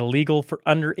 it is illegal for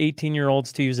under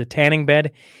 18-year-olds to use a tanning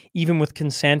bed, even with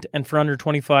consent, and for under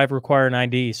 25 require an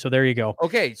ID. So there you go.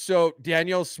 Okay, so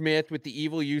Danielle Smith with the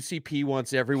evil UCP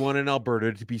wants everyone in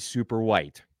Alberta to be super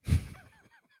white.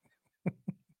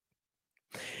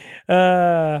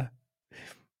 I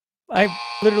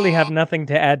literally have nothing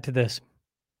to add to this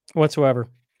whatsoever.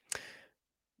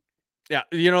 Yeah,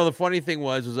 the funny thing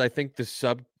was I think the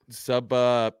sub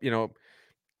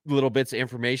little bits of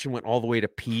information went all the way to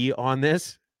P on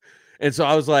this. And so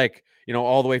I was like,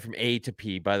 all the way from A to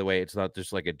P. By the way, it's not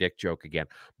just like a dick joke again.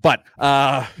 But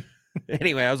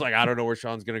anyway, I was like, I don't know where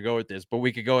Sean's going to go with this, but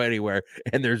we could go anywhere,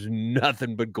 and there's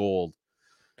nothing but gold.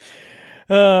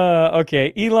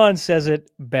 Okay, Elon says it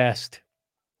best.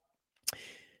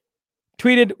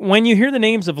 Tweeted, when you hear the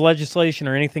names of legislation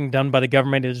or anything done by the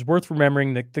government, it is worth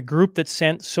remembering that the group that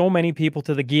sent so many people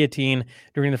to the guillotine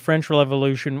during the French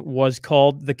Revolution was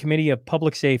called the Committee of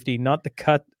Public Safety, not the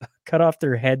Cut Off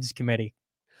Their Heads Committee.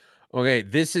 Okay,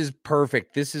 this is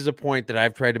perfect. This is a point that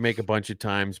I've tried to make a bunch of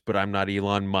times, but I'm not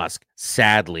Elon Musk,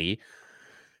 sadly.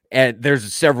 And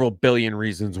there's several billion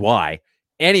reasons why.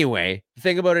 Anyway, the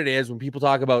thing about it is when people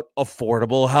talk about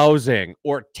affordable housing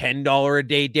or $10 a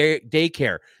day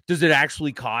daycare, does it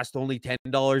actually cost only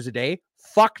 $10 a day?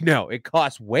 Fuck no. It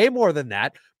costs way more than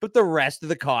that, but the rest of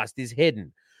the cost is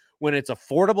hidden. When it's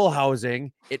affordable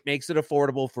housing, it makes it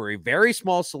affordable for a very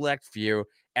small select few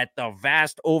at the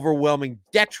vast, overwhelming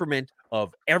detriment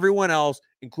of everyone else,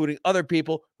 including other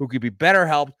people who could be better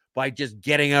helped by just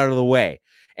getting out of the way.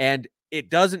 And it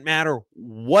doesn't matter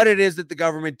what it is that the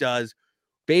government does.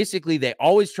 Basically, they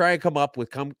always try and come up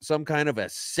with some kind of a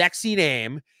sexy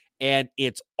name, and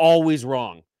it's always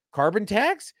wrong. Carbon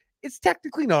tax? It's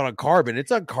technically not on carbon.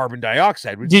 It's on carbon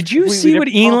dioxide. Did you see what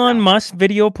Elon Musk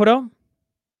video put out?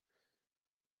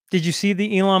 Did you see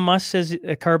the Elon Musk says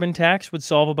a carbon tax would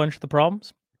solve a bunch of the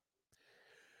problems?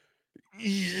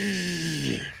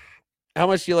 How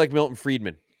much do you like Milton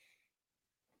Friedman?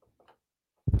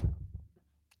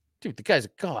 Dude, the guy's a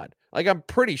god. Like, I'm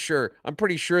pretty sure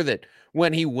that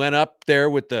when he went up there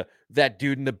with that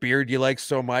dude in the beard you like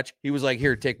so much, he was like,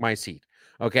 here, take my seat.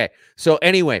 Okay. So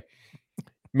anyway,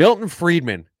 Milton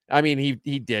Friedman, I mean,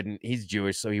 he didn't. He's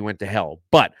Jewish, so he went to hell.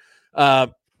 But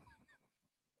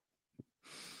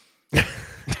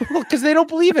because they don't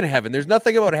believe in heaven. There's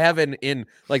nothing about heaven in,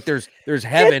 like, there's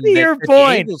heaven. Get to your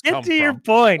point. Get to your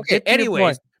point. Okay,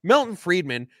 anyways, Milton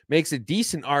Friedman makes a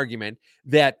decent argument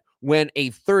that when a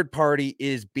third party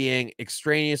is being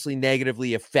extraneously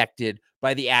negatively affected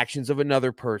by the actions of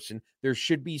another person, there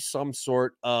should be some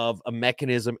sort of a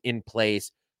mechanism in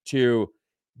place to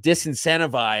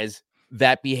disincentivize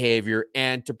that behavior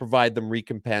and to provide them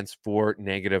recompense for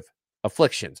negative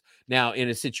afflictions. Now, in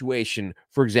a situation,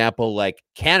 for example, like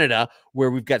Canada, where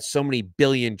we've got so many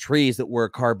billion trees that we're a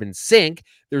carbon sink,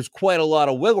 there's quite a lot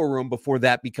of wiggle room before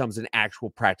that becomes an actual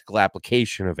practical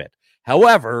application of it.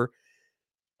 However,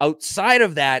 outside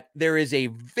of that, there is a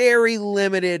very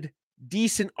limited,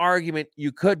 decent argument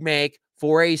you could make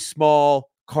for a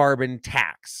small carbon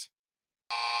tax.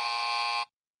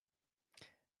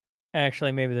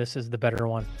 Actually, maybe this is the better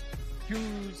one.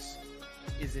 Hughes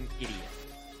is an idiot.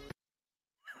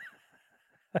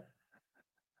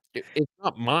 It's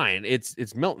not mine.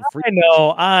 It's Milton Friedman.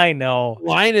 I know. The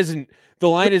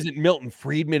line isn't Milton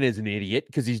Friedman is an idiot,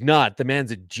 because he's not. The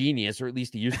man's a genius, or at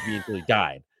least he used to be until he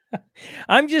died.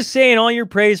 I'm just saying all your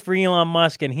praise for Elon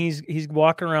Musk, and he's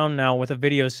walking around now with a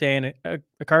video saying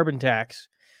a carbon tax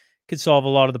could solve a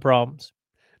lot of the problems.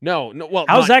 No. Well,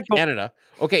 how's that going? Canada?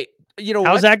 Okay, you know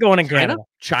how's that going in Canada?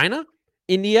 China,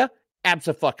 India,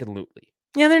 abso-fucking-lutely.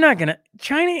 Yeah, they're not gonna.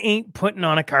 China ain't putting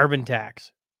on a carbon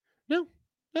tax.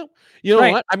 No. You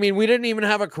know what? I mean, we didn't even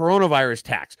have a coronavirus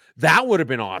tax. That would have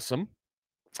been awesome.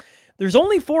 There's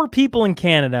only 4 people in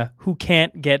Canada who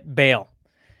can't get bail.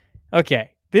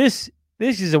 Okay, this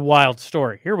This is a wild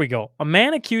story. Here we go. A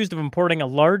man accused of importing a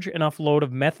large enough load of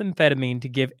methamphetamine to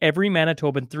give every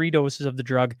Manitoban 3 doses of the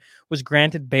drug was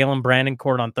granted bail in Brandon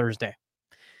court on Thursday.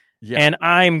 Yeah. And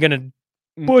I'm going to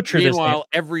butcher this name. Meanwhile,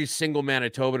 every single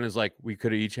Manitoban is like, we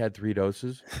could have each had 3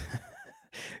 doses.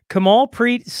 Kamal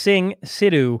Preet Singh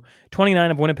Sidhu, 29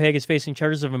 of Winnipeg, is facing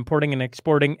charges of importing and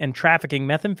exporting and trafficking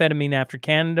methamphetamine after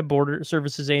Canada Border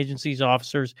Services Agency's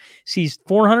officers seized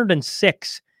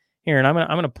 406. Here, and I'm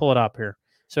gonna pull it up here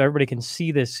so everybody can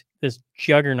see this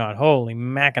juggernaut. Holy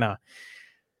Mackinac.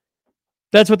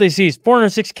 That's what they seized.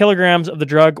 406 kilograms of the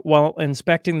drug while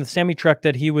inspecting the semi-truck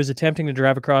that he was attempting to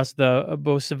drive across the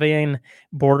Beausevain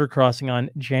border crossing on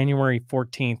January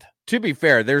 14th. To be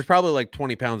fair, there's probably like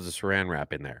 20 pounds of saran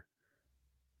wrap in there.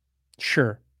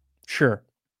 Sure.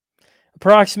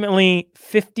 Approximately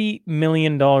 $50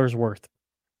 million worth.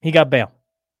 He got bail.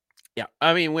 Yeah.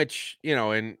 I mean, which,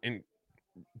 in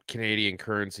Canadian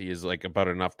currency is like about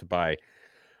enough to buy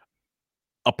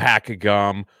a pack of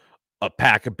gum, a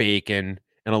pack of bacon,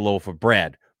 and a loaf of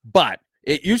bread. But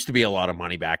it used to be a lot of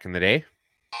money back in the day.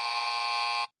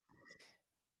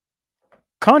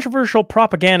 Controversial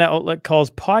propaganda outlet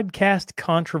calls podcast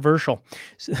controversial.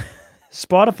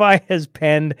 Spotify has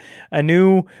penned a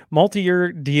new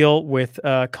multi-year deal with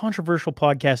controversial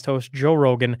podcast host Joe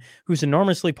Rogan, whose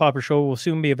enormously popular show will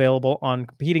soon be available on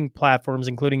competing platforms,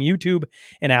 including YouTube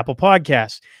and Apple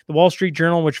Podcasts. The Wall Street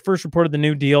Journal, which first reported the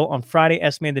new deal on Friday,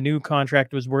 estimated the new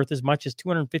contract was worth as much as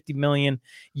 $250 million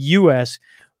US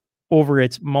over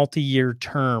its multi-year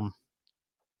term.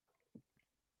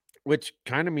 Which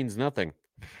kind of means nothing.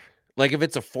 Like if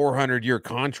it's a 400-year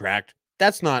contract,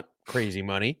 that's not crazy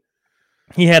money.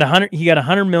 He got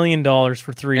 $100 million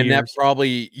for 3 years. And that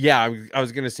probably, I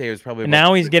was going to say it was probably. And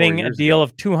now he's getting a deal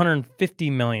of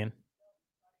 $250 million.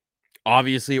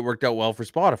 Obviously, it worked out well for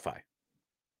Spotify.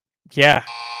 Yeah.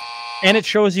 And it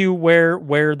shows you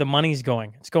where the money's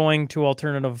going. It's going to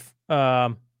alternative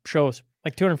shows,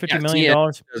 like $250 million.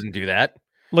 Doesn't do that.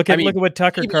 Look at what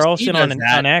Tucker Carlson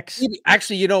on X.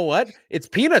 Actually, you know what? It's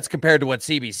peanuts compared to what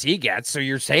CBC gets. So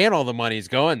you're saying all the money's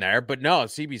going there, but no,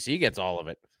 CBC gets all of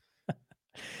it.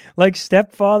 Like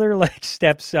stepfather, like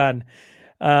stepson.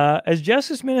 As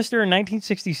Justice Minister in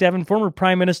 1967, former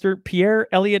Prime Minister Pierre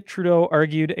Elliott Trudeau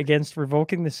argued against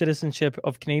revoking the citizenship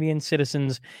of Canadian citizen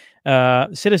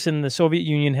the Soviet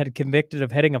Union had convicted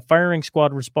of heading a firing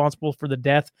squad responsible for the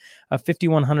death of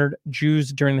 5,100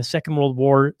 Jews during the Second World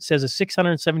War, says a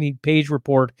 670-page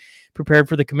report prepared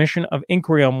for the Commission of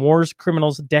Inquiry on Wars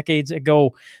Criminals decades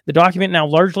ago. The document, now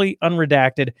largely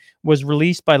unredacted, was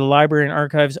released by the Library and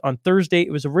Archives on Thursday.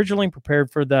 It was originally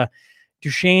prepared for the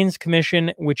Duchesne's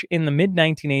Commission, which in the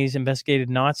mid-1980s investigated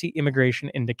Nazi immigration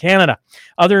into Canada.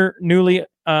 Other newly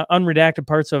unredacted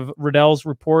parts of Riddell's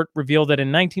report revealed that in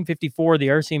 1954, the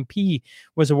RCMP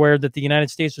was aware that the United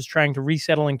States was trying to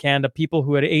resettle in Canada people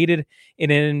who had aided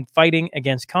in fighting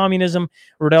against communism.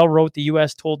 Riddell wrote the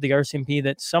U.S. told the RCMP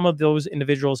that some of those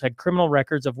individuals had criminal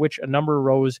records, of which a number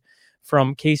arose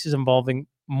from cases involving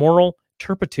moral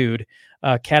turpitude,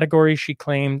 categories she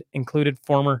claimed included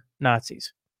former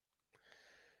Nazis.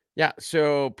 Yeah,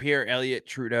 so Pierre Elliott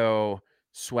Trudeau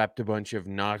swept a bunch of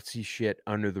Nazi shit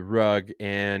under the rug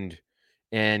and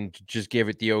just gave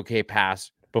it the okay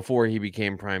pass before he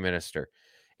became prime minister.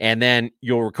 And then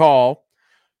you'll recall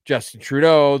Justin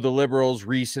Trudeau, the Liberals,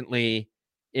 recently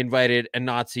invited a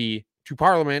Nazi to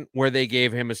Parliament where they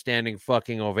gave him a standing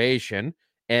fucking ovation.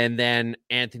 And then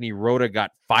Anthony Rota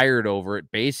got fired over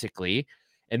it, basically.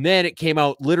 And then it came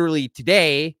out literally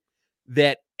today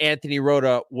that Anthony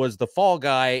Rota was the fall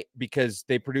guy because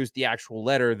they produced the actual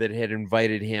letter that had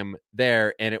invited him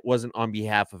there, and it wasn't on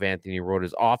behalf of Anthony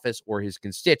Rota's office or his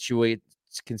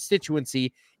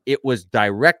constituency. It was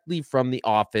directly from the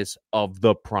office of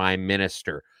the prime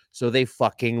minister. So they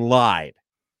fucking lied.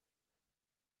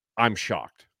 I'm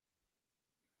shocked.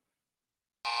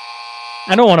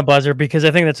 I don't want to buzzer because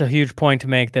I think that's a huge point to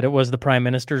make, that it was the prime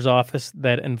minister's office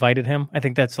that invited him. I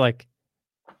think that's like,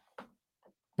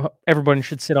 everyone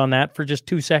should sit on that for just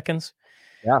 2 seconds.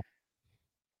 Yeah.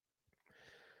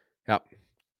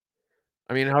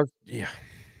 I mean, yeah.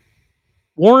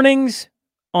 Warnings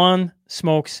on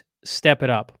smokes. Step it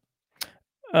up.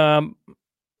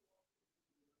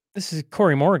 This is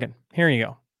Corey Morgan. Here you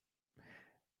go.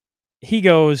 He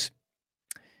goes,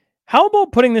 how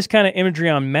about putting this kind of imagery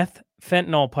on meth,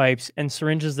 fentanyl pipes, and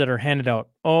syringes that are handed out?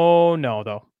 Oh, no,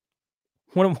 though.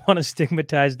 Wouldn't want to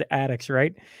stigmatize the addicts,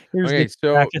 right? Okay,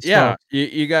 so yeah,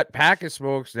 you got pack of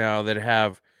smokes now that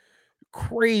have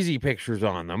crazy pictures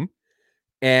on them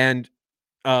and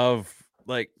of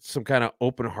like some kind of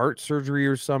open heart surgery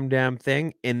or some damn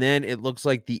thing. And then it looks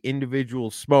like the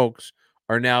individual smokes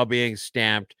are now being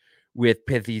stamped with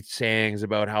pithy sayings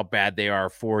about how bad they are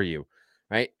for you,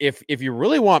 right? If you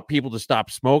really want people to stop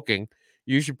smoking,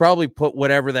 you should probably put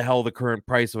whatever the hell the current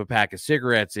price of a pack of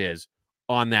cigarettes is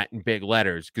on that in big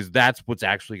letters, because that's what's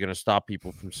actually going to stop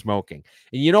people from smoking.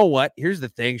 And you know what? Here's the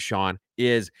thing, Sean,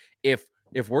 is if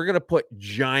we're going to put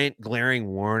giant glaring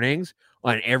warnings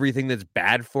on everything that's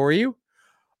bad for you,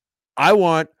 I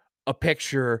want a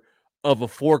picture of a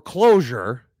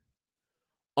foreclosure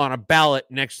on a ballot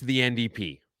next to the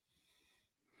NDP.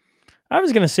 I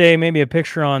was going to say maybe a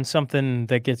picture on something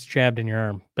that gets jabbed in your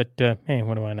arm, but hey,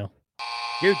 what do I know?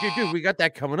 Dude, we got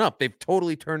that coming up. They've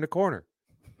totally turned a corner.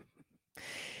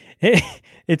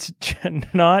 It's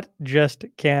not just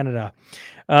Canada.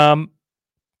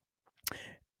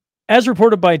 As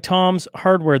reported by Tom's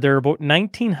Hardware, there are about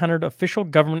 1,900 official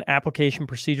government application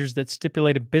procedures that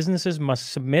stipulated businesses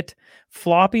must submit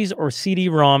floppies or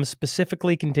CD-ROMs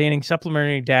specifically containing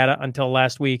supplementary data until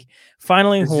last week.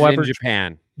 Finally, however,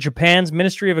 Japan's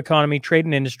Ministry of Economy, Trade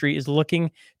and Industry is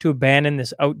looking to abandon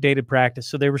this outdated practice.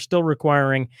 So they were still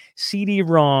requiring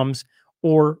CD-ROMs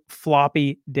or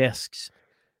floppy disks.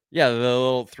 Yeah, the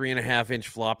little 3.5-inch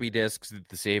floppy disks that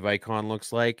the save icon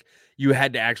looks like. You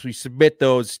had to actually submit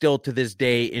those still to this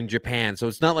day in Japan. So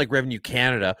it's not like Revenue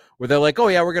Canada where they're like, oh,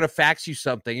 yeah, we're going to fax you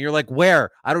something. And you're like, where?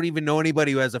 I don't even know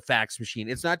anybody who has a fax machine.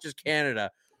 It's not just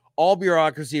Canada. All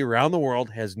bureaucracy around the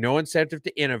world has no incentive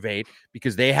to innovate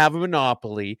because they have a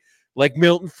monopoly, like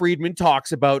Milton Friedman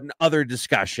talks about in other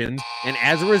discussions. And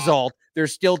as a result, they're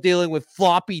still dealing with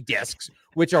floppy disks,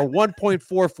 which are 1.44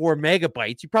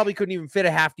 megabytes. You probably couldn't even fit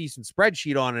a half-decent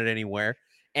spreadsheet on it anywhere.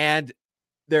 And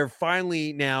they're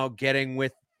finally now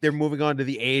they're moving on to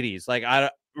the 80s. Like, I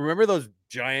remember those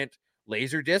giant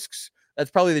laser discs.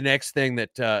 That's probably the next thing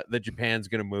that Japan's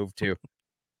going to move to.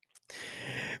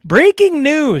 Breaking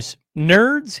news.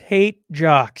 Nerds hate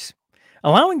jocks.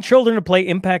 Allowing children to play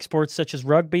impact sports such as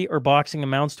rugby or boxing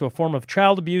amounts to a form of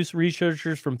child abuse,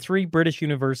 researchers from 3 British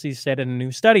universities said in a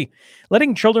new study.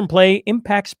 Letting children play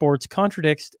impact sports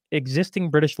contradicts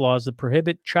existing British laws that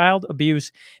prohibit child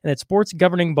abuse and that sports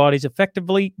governing bodies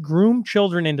effectively groom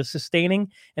children into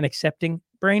sustaining and accepting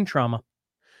brain trauma.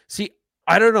 See,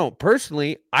 I don't know.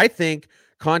 Personally, I think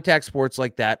contact sports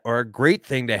like that are a great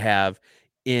thing to have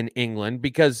in England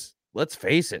because, let's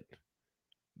face it,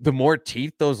 the more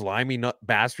teeth those limey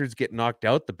bastards get knocked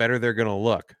out, the better they're going to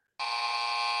look.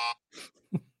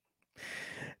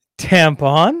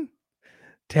 Tampon?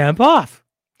 Tamp off.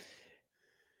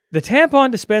 The tampon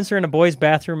dispenser in a boy's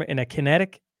bathroom in a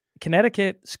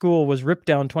Connecticut school was ripped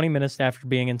down 20 minutes after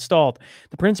being installed.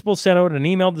 The principal sent out an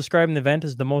email describing the event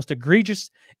as the most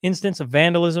egregious instance of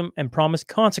vandalism and promised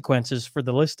consequences for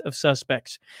the list of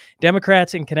suspects.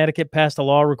 Democrats in Connecticut passed a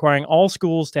law requiring all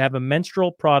schools to have a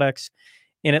menstrual products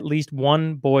in at least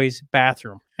one boy's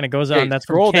bathroom. And it goes on. That's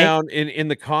scroll down in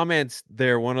the comments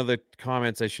there. One of the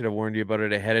comments, I should have warned you about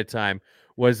it ahead of time,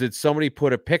 was that somebody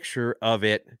put a picture of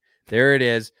it. There it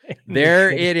is.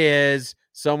 There it is.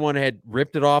 Someone had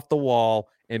ripped it off the wall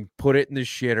and put it in the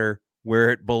shitter where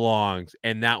it belongs.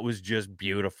 And that was just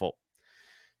beautiful.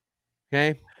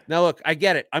 Okay. Now look, I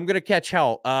get it. I'm going to catch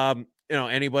hell.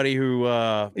 Anybody who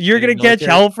you're going to catch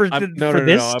hell for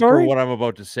this story? For what I'm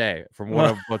about to say. From what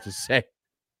I'm about to say.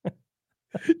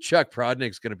 Chuck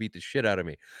Prodnick's going to beat the shit out of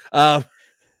me.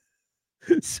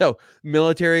 So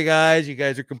military guys, you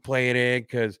guys are complaining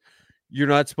because you're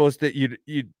not supposed to, you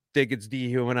think it's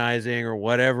dehumanizing or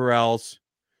whatever else.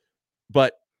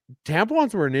 But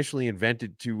tampons were initially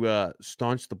invented to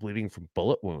staunch the bleeding from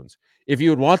bullet wounds. If you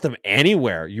would want them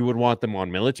anywhere, you would want them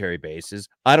on military bases.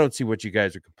 I don't see what you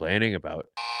guys are complaining about.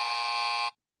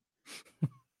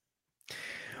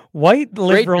 White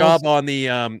liberals.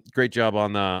 Great job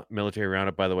on the military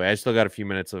roundup, by the way. I still got a few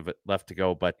minutes of it left to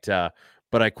go, but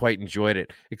I quite enjoyed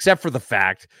it, except for the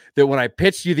fact that when I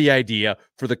pitched you the idea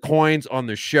for the coins on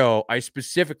the show, I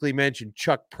specifically mentioned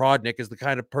Chuck Prodnick as the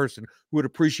kind of person who would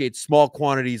appreciate small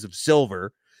quantities of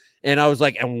silver. And I was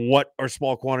like, and what are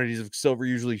small quantities of silver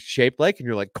usually shaped like? And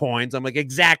you're like, coins. I'm like,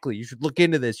 exactly. You should look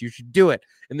into this. You should do it.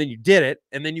 And then you did it.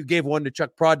 And then you gave one to Chuck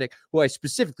Prodnick, who I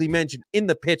specifically mentioned in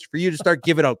the pitch for you to start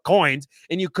giving out coins.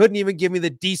 And you couldn't even give me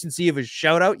the decency of a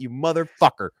shout out, you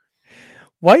motherfucker.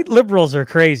 White liberals are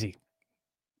crazy.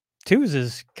 2's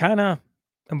is kind of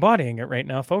embodying it right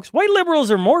now, folks. White liberals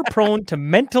are more prone to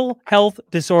mental health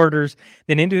disorders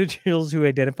than individuals who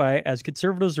identify as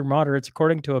conservatives or moderates,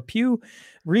 according to a Pew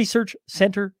Research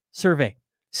Center survey.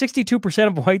 62%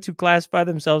 of whites who classify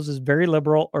themselves as very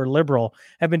liberal or liberal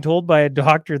have been told by a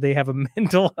doctor they have a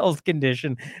mental health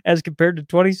condition, as compared to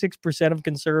 26% of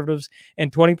conservatives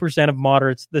and 20% of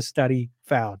moderates, the study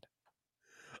found.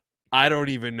 I don't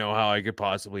even know how I could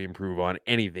possibly improve on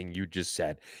anything you just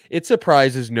said. It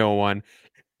surprises no one.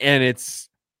 And it's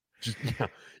just,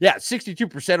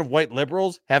 62% of white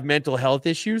liberals have mental health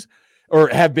issues or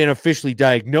have been officially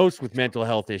diagnosed with mental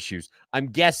health issues. I'm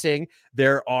guessing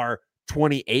there are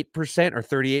 28% or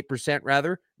 38%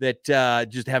 rather that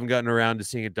just haven't gotten around to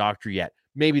seeing a doctor yet.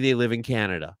 Maybe they live in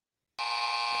Canada.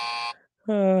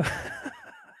 The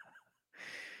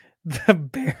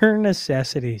bare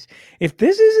necessities. If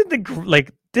this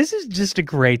isn't this is just a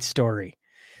great story.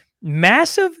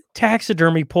 Massive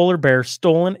taxidermy polar bear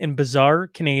stolen in bizarre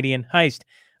Canadian heist.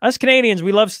 Us Canadians,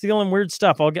 we love stealing weird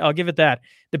stuff. I'll give it that.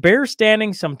 The bear,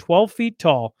 standing some 12 feet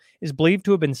tall, is believed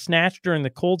to have been snatched during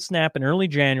the cold snap in early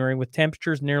January with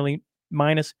temperatures nearly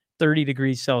minus 30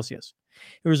 degrees Celsius.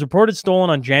 It was reported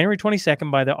stolen on January 22nd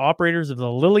by the operators of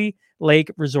the Lily Lake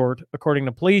Resort, according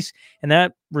to police, and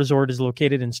that resort is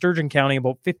located in Sturgeon County,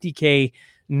 about 50K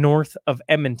north of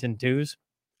Edmonton, dudes.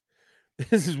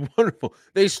 This is wonderful.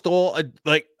 They stole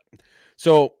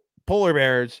so polar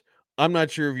bears. I'm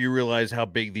not sure if you realize how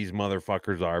big these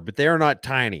motherfuckers are, but they are not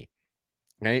tiny.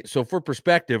 Right. So for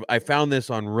perspective, I found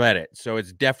this on Reddit. So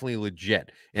it's definitely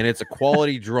legit and it's a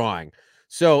quality drawing.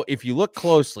 So if you look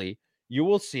closely, you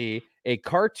will see a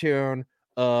cartoon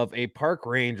of a park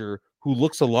ranger who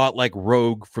looks a lot like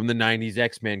Rogue from the 90s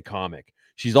X-Men comic.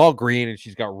 She's all green and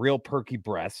she's got real perky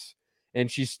breasts.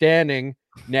 And she's standing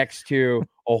next to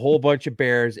a whole bunch of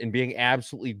bears and being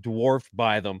absolutely dwarfed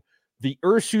by them. The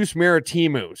Ursus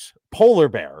maritimus, polar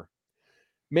bear,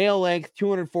 male length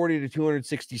 240 to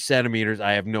 260 centimeters.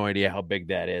 I have no idea how big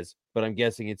that is, but I'm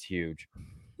guessing it's huge.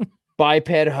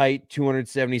 Biped height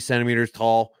 270 centimeters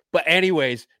tall. But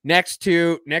anyways, next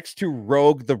to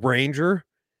Rogue the Ranger,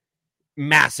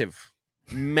 massive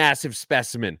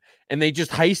specimen, and they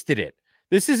just heisted it.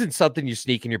 This isn't something you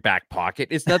sneak in your back pocket.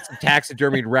 It's not some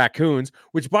taxidermied raccoons,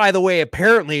 which, by the way,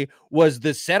 apparently was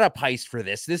the setup heist for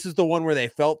this. This is the one where they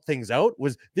felt things out.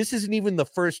 This isn't even the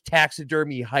first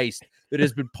taxidermy heist that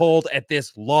has been pulled at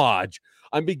this lodge.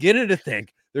 I'm beginning to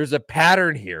think there's a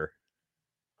pattern here.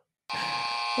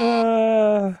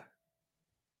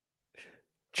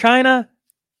 China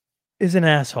is an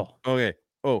asshole. Okay.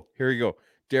 Oh, here we go.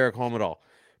 Derek Holmedal.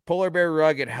 Polar bear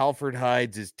rug at Halford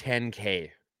Hides is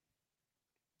 $10K.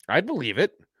 I'd believe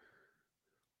it.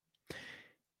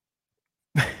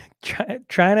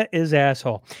 China is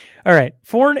asshole. All right.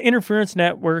 Foreign interference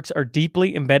networks are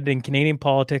deeply embedded in Canadian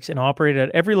politics and operate at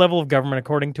every level of government,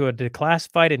 according to a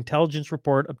declassified intelligence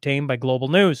report obtained by Global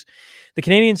News. The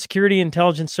Canadian Security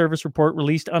Intelligence Service report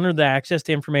released under the Access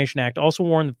to Information Act also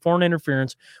warned that foreign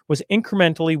interference was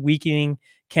incrementally weakening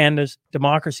Canada's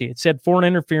democracy. It said foreign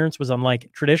interference was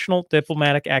unlike traditional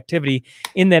diplomatic activity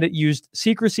in that it used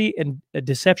secrecy and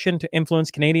deception to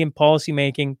influence Canadian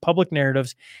policymaking, public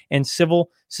narratives, and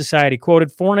civil society.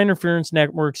 Quoted, foreign interference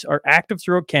networks are active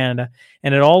throughout Canada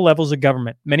and at all levels of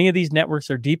government. Many of these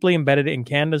networks are deeply embedded in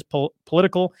Canada's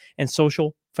political and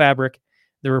social fabric,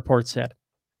 the report said.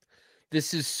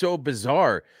 This is so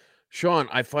bizarre. Sean,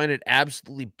 I find it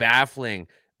absolutely baffling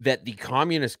that the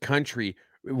communist country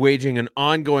waging an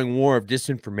ongoing war of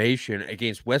disinformation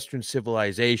against Western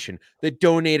civilization that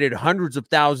donated hundreds of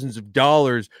thousands of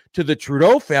dollars to the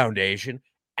Trudeau Foundation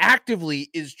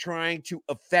actively is trying to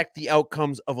affect the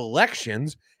outcomes of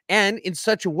elections, and in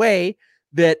such a way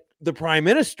that the prime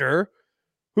minister,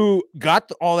 who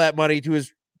got all that money to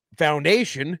his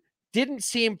foundation, didn't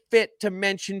seem fit to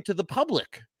mention to the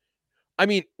public. I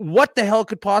mean, what the hell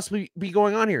could possibly be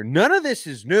going on here? None of this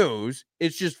is news.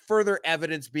 It's just further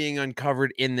evidence being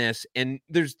uncovered in this. And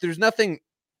there's nothing,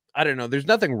 I don't know, there's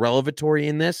nothing revelatory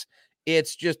in this.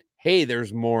 It's just, hey,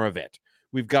 there's more of it.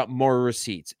 We've got more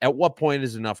receipts. At what point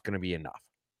is enough going to be enough?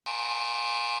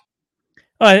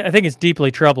 I think it's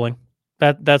deeply troubling.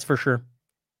 That's for sure.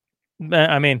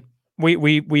 I mean,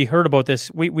 we heard about this.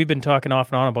 We've been talking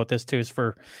off and on about this too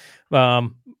for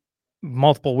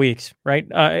multiple weeks, right?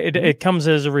 It comes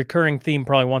as a recurring theme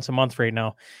probably once a month right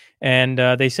now. And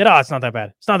they said, oh, it's not that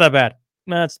bad. It's not that bad.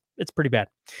 No, it's pretty bad.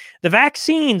 The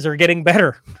vaccines are getting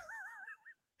better.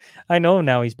 I know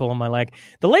now he's pulling my leg.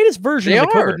 The latest version of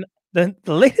the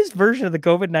latest version of the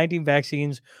COVID-19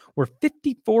 vaccines were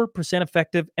 54%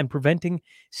 effective and preventing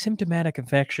symptomatic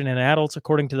infection in adults,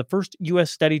 according to the first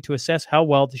U.S. study to assess how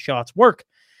well the shots work.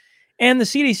 And the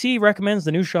CDC recommends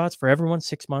the new shots for everyone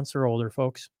 6 months or older,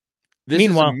 folks.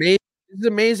 Meanwhile, this is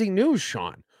amazing news,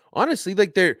 Sean. Honestly,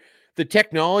 like the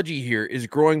technology here is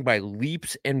growing by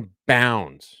leaps and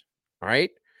bounds. All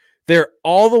right. They're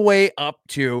all the way up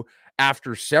to,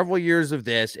 after several years of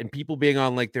this and people being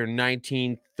on like their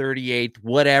 1938,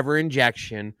 whatever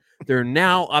injection, they're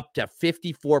now up to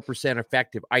 54%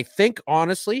 effective. I think,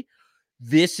 honestly,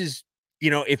 this is,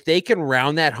 if they can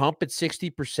round that hump at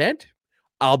 60%,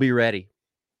 I'll be ready.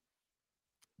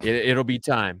 It'll be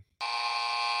time.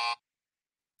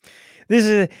 This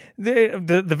is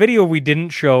the video we didn't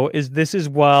show this is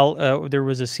while there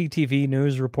was a CTV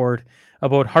news report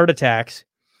about heart attacks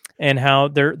and how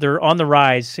they're on the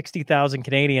rise. 60,000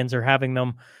 Canadians are having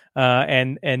them,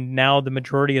 and now the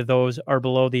majority of those are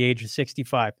below the age of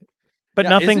 65. But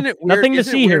nothing to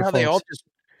see here, how folks. they all just,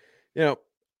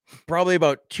 probably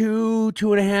about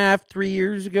 2.5, 3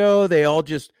 years ago, they all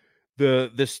just the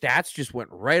stats just went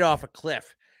right off a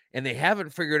cliff, and they haven't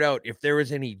figured out if there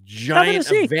was any giant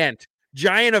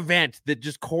event that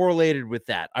just correlated with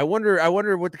that. I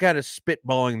wonder what the kind of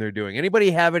spitballing they're doing.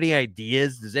 Anybody have any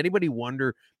ideas? Does anybody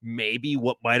wonder maybe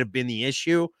what might have been the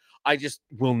issue? I just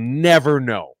will never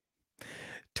know.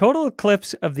 Total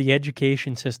eclipse of the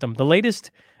education system.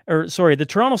 The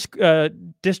Toronto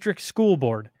District School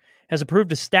Board has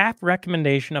approved a staff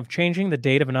recommendation of changing the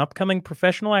date of an upcoming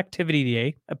professional activity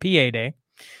day, a PA day,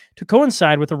 to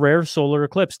coincide with a rare solar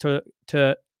eclipse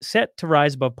to set to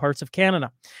rise above parts of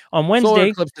Canada. On Wednesday, solar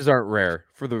eclipses aren't rare,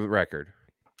 for the record.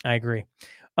 I agree.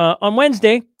 On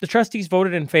Wednesday, the trustees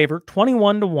voted in favor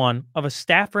 21-1 of a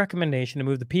staff recommendation to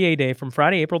move the PA day from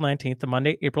Friday, April 19th to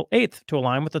Monday, April 8th to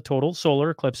align with the total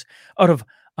solar eclipse out of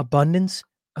abundance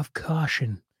of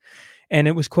caution. And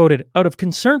it was quoted, out of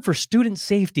concern for student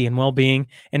safety and well-being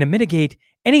and to mitigate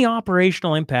any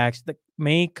operational impacts that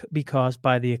may be caused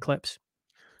by the eclipse.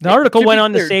 The article went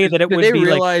on to say that it would be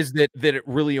realize that it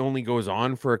really only goes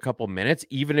on for a couple minutes,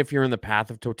 even if you're in the path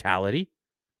of totality.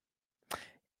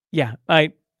 Yeah,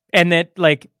 and that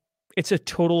it's a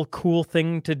total cool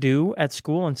thing to do at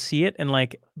school and see it and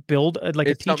build it's a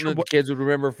teacher. Something that the kids would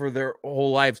remember for their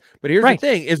whole lives. But here's the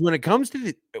thing: is when it comes to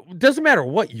it doesn't matter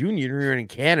what union you're in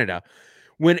Canada.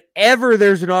 Whenever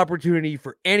there's an opportunity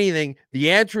for anything,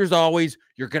 the answer is always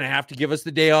you're going to have to give us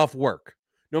the day off work.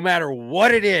 No matter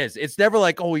what it is, it's never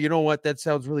like, oh, you know what? That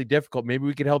sounds really difficult. Maybe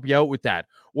we could help you out with that.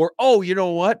 Or, oh, you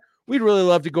know what? We'd really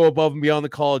love to go above and beyond the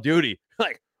Call of Duty.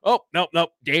 Oh,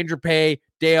 nope. Danger pay,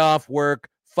 day off work,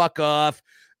 fuck off.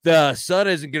 The sun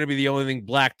isn't going to be the only thing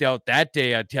blacked out that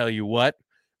day, I tell you what.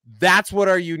 That's what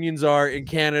our unions are in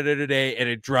Canada today, and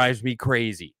it drives me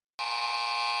crazy.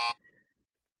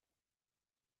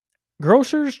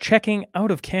 Grocers checking out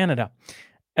of Canada.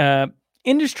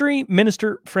 Industry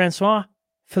Minister Francois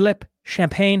Philippe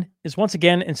Champagne is once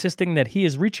again insisting that he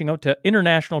is reaching out to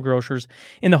international grocers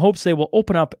in the hopes they will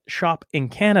open up shop in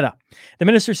Canada. The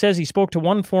minister says he spoke to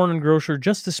one foreign grocer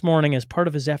just this morning as part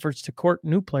of his efforts to court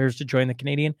new players to join the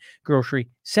Canadian grocery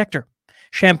sector.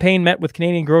 Champagne met with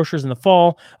Canadian grocers in the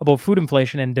fall about food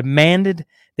inflation and demanded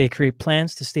they create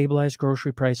plans to stabilize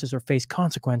grocery prices or face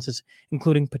consequences,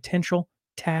 including potential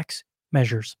tax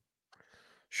measures.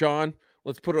 Sean,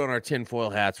 let's put on our tinfoil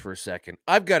hats for a second.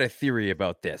 I've got a theory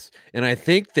about this, and I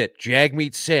think that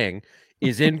Jagmeet Singh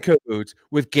is in cahoots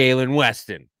with Galen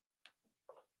Weston.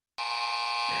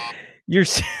 You're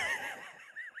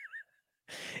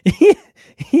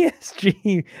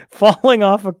ESG falling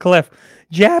off a cliff.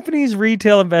 Japanese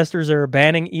retail investors are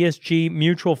banning ESG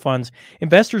mutual funds.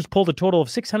 Investors pulled a total of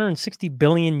 660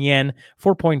 billion yen,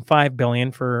 4.5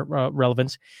 billion for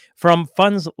relevance, from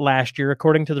funds last year,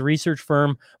 according to the research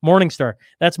firm Morningstar.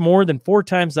 That's more than 4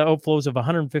 times the outflows of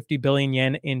 150 billion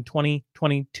yen in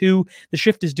 2022. The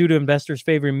shift is due to investors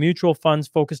favoring mutual funds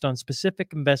focused on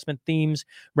specific investment themes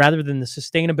rather than the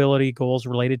sustainability goals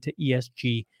related to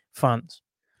ESG funds.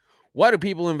 Why do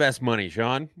people invest money,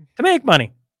 Sean? To make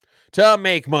money. To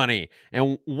make money.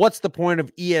 And what's the point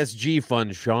of ESG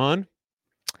funds, Sean?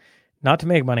 Not to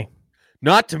make money.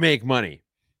 Not to make money.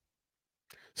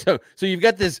 So you've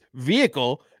got this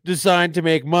vehicle designed to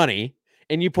make money,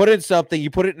 and you put in something, you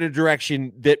put it in a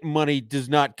direction that money does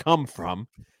not come from.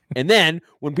 And then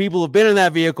when people have been in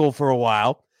that vehicle for a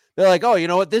while, they're like, oh, you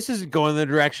know what? This isn't going in the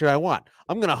direction I want.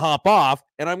 I'm going to hop off,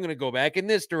 and I'm going to go back in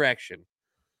this direction.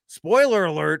 Spoiler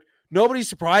alert. Nobody's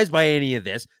surprised by any of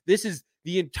this. This is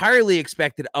the entirely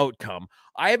expected outcome.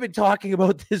 I have been talking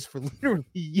about this for literally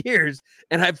years,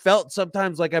 and I've felt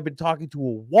sometimes like I've been talking to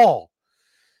a wall.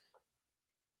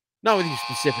 Not with you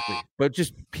specifically, but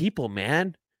just people,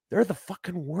 man. They're the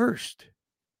fucking worst.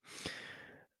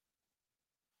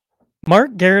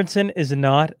 Mark Gerritsen is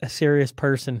not a serious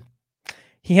person.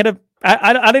 He had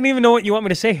I didn't even know what you want me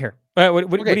to say here. What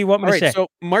do you want me to say? So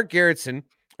Mark Gerritsen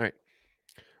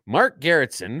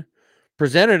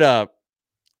presented a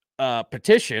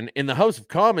petition in the House of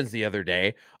Commons the other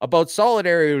day about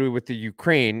solidarity with the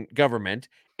Ukraine government,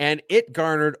 and it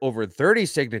garnered over 30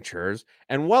 signatures.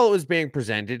 And while it was being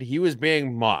presented, he was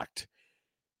being mocked.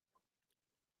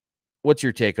 What's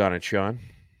your take on it, Sean?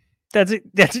 That's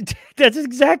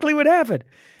exactly what happened.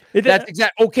 That's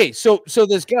exactly okay. So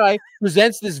this guy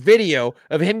presents this video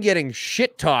of him getting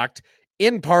shit talked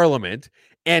in Parliament,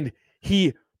 and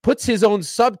he puts his own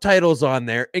subtitles on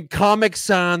there in Comic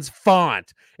Sans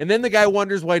font. And then the guy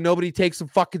wonders why nobody takes him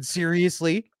fucking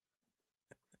seriously.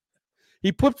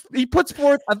 He puts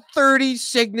forth a 30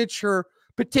 signature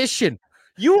petition.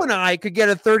 You and I could get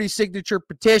a 30 signature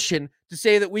petition to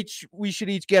say that we should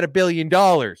each get $1 billion.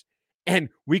 And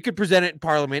we could present it in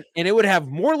Parliament, and it would have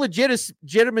more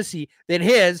legitimacy than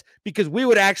his, because we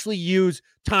would actually use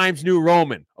Times New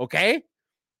Roman, okay?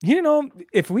 You know,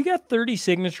 if we got 30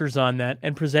 signatures on that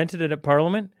and presented it at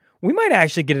Parliament, we might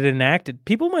actually get it enacted.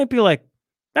 People might be like,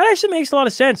 that actually makes a lot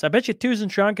of sense. I bet you 2's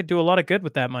and Sean could do a lot of good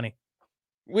with that money.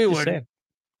 We would.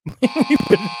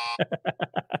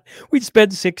 We'd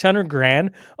spend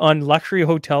 $600,000 on luxury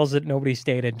hotels that nobody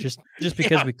stayed in just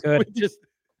because we could.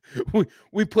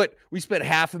 We spent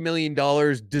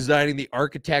 $500,000 designing the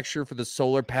architecture for the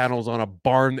solar panels on a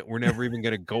barn that we're never even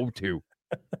going to go to.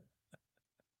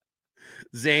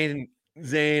 Zane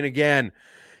again.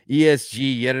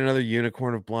 ESG, yet another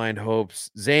unicorn of blind hopes.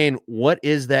 Zane, what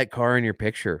is that car in your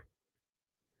picture?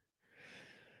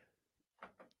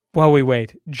 While we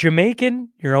wait, Jamaican,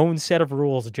 your own set of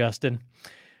rules, Justin.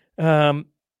 I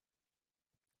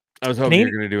was hoping you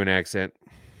were going to do an accent.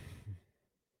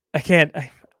 I can't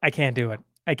do it.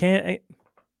 I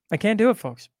can't do it,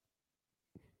 folks.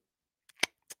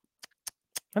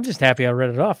 I'm just happy I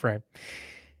read it off right.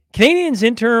 Canadian's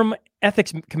interim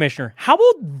ethics commissioner. How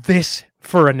about this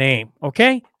for a name?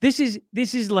 Okay, this is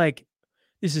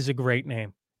a great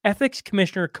name. Ethics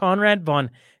commissioner Conrad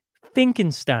von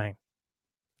Finkenstein.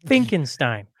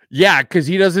 Yeah, because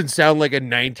he doesn't sound like a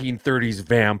 1930s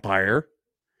vampire.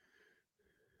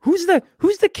 Who's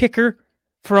the kicker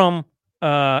from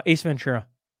Ace Ventura?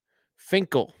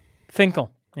 Finkel.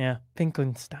 Yeah,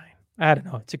 Finkenstein. I don't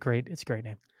know. It's a great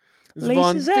name.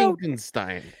 Von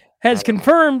Finkenstein has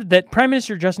confirmed that Prime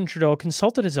Minister Justin Trudeau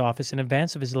consulted his office in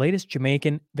advance of his latest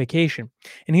Jamaican vacation,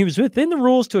 and he was within the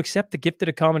rules to accept the gifted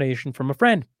accommodation from a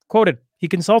friend. Quoted, "He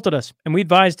consulted us, and we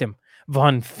advised him,"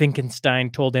 von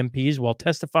Finkenstein told MPs while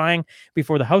testifying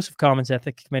before the House of Commons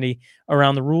Ethics Committee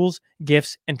around the rules,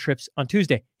 gifts, and trips on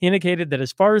Tuesday. He indicated that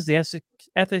as far as the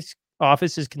ethics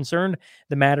office is concerned,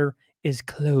 the matter is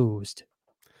closed.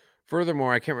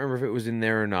 Furthermore, I can't remember if it was in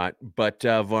there or not, but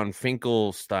von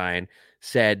Finkelstein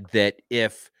said that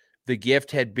if the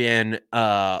gift had been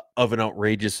of an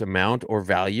outrageous amount or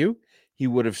value, he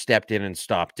would have stepped in and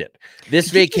stopped it. This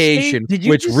vacation,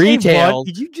 which retailed...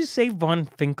 Did you just say von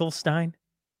Finkelstein?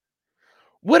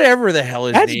 Whatever the hell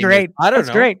his That's name great. is. I don't know.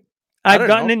 That's great. I've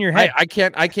gotten in your head. I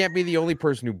can't be the only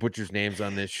person who butchers names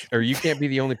on this, or you can't be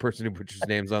the only person who butchers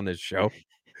names on this show.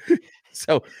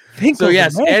 So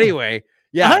yes. Anyway,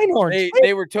 yeah,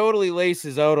 they were totally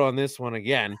laces out on this one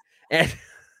again, and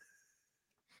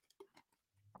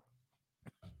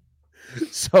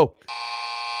so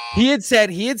he had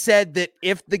said that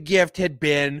if the gift had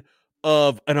been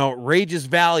of an outrageous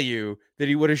value, that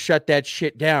he would have shut that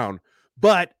shit down.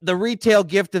 But the retail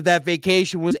gift of that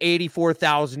vacation was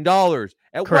 $84,000.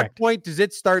 At Correct. what point does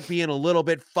it start being a little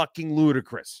bit fucking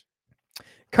ludicrous?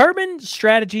 Carbon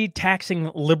strategy taxing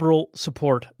Liberal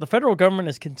support. The federal government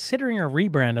is considering a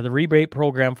rebrand of the rebate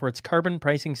program for its carbon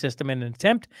pricing system in an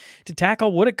attempt to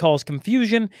tackle what it calls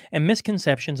confusion and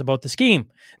misconceptions about the scheme.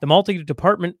 The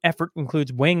multi-department effort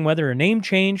includes weighing whether a name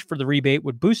change for the rebate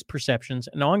would boost perceptions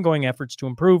and ongoing efforts to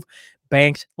improve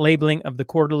banks' labeling of the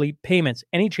quarterly payments.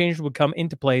 Any change would come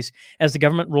into place as the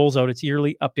government rolls out its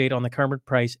yearly update on the carbon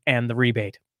price and the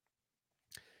rebate.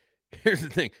 Here's the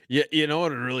thing. You know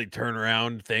what would really turn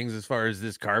around things as far as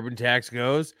this carbon tax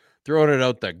goes? Throwing it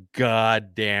out the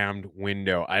goddamned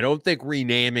window. I don't think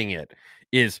renaming it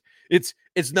is it's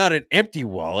not an empty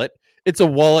wallet. It's a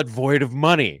wallet void of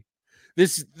money.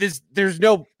 There's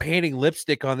no painting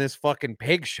lipstick on this fucking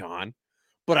pig, Sean,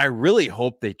 but I really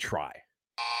hope they try.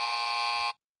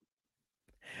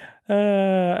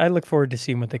 I look forward to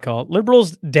seeing what they call it.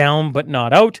 Liberals down but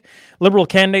not out. Liberal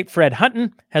candidate Fred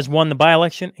Hutton has won the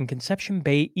by-election in Conception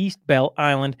Bay, East Bell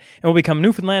Island, and will become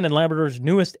Newfoundland and Labrador's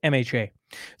newest MHA.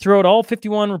 Throughout all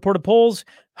 51 reported polls,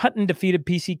 Hutton defeated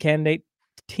PC candidate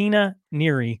Tina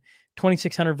Neary,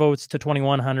 2,600 votes to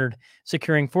 2,100,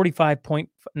 securing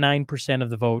 45.9% of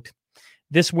the vote.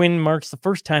 This win marks the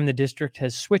first time the district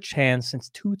has switched hands since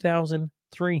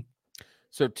 2003.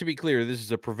 So to be clear, this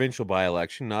is a provincial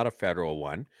by-election, not a federal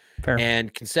one. Fair.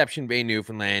 And Conception Bay,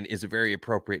 Newfoundland is a very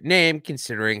appropriate name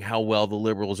considering how well the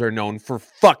Liberals are known for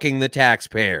fucking the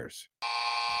taxpayers.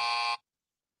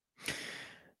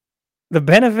 The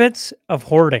benefits of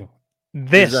hoarding.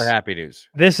 This is our happy news.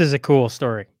 This is a cool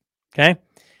story. Okay.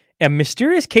 A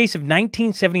mysterious case of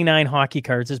 1979 hockey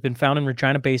cards has been found in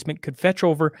Regina basement, could fetch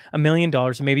over $1 million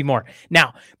and maybe more.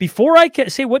 Now, before I can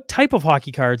say what type of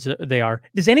hockey cards they are,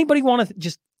 does anybody want to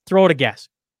just throw out a guess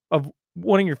of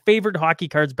one of your favorite hockey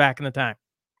cards back in the time?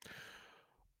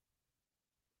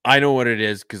 I know what it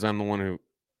is because I'm the one who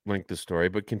linked the story,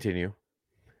 but continue.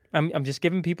 I'm just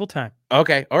giving people time.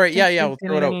 Okay. All right. Yeah. We'll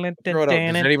throw it out. Throw it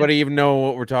out. Does anybody even know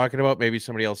what we're talking about? Maybe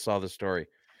somebody else saw the story.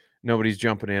 Nobody's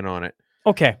jumping in on it.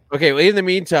 Okay. Well, in the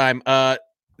meantime,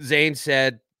 Zane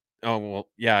said, oh, well,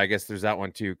 yeah, I guess there's that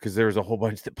one too, because there was a whole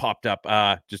bunch that popped up.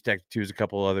 Just texted to a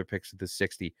couple other pics of the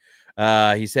 60.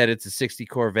 He said it's a 60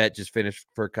 Corvette, just finished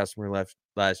for a customer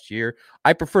last year.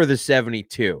 I prefer the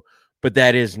 72, but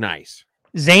that is nice.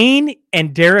 Zane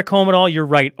and Derek Homedall, you're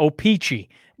right. O-Pee-Chee.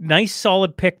 Nice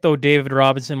solid pick, though, David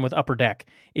Robinson with Upper Deck.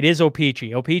 It is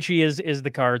O-Pee-Chee. O-Pee-Chee is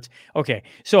the cards. Okay,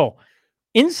 so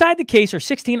inside the case are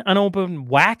 16 unopened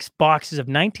wax boxes of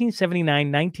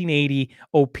 1979-1980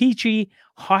 O-Pee-Chee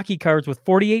hockey cards with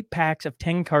 48 packs of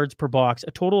 10 cards per box,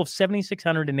 a total of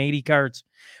 7,680 cards.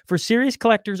 For serious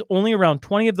collectors, only around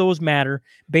 20 of those matter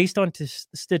based on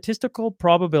statistical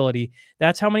probability.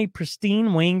 That's how many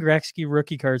pristine Wayne Gretzky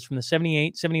rookie cards from the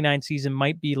 78-79 season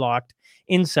might be locked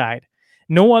inside.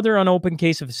 No other unopened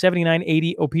case of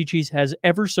 79-80 O-Pee-Chees has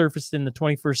ever surfaced in the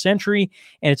 21st century,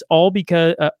 and it's all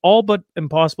but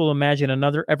impossible to imagine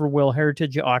another ever will.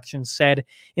 Heritage Auction said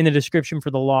in the description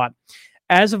for the lot.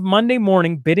 As of Monday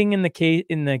morning, bidding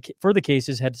for the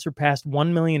cases had surpassed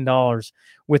 $1 million.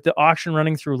 With the auction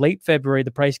running through late February,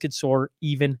 the price could soar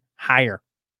even higher.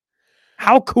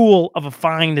 How cool of a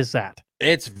find is that?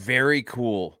 It's very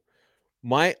cool.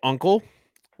 My uncle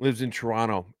lives in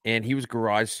Toronto, and he was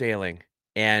garage sailing.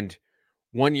 And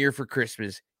one year for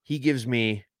Christmas, he gives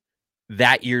me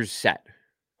that year's set.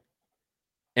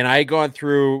 And I had gone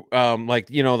through,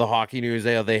 the hockey news.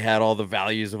 They had all the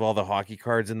values of all the hockey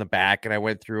cards in the back. And I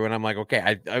went through and I'm like,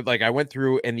 okay, I went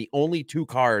through, and the only two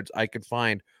cards I could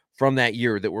find from that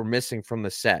year that were missing from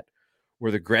the set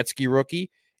were the Gretzky rookie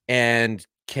and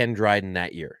Ken Dryden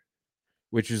that year,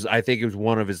 which is, I think it was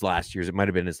one of his last years. It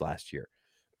might've been his last year,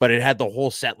 but it had the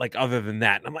whole set, other than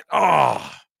that. And I'm like,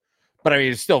 oh, but I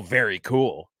mean, it's still very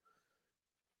cool.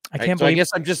 I can't believe. I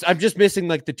guess I'm just missing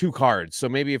the two cards. So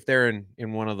maybe if they're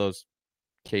in one of those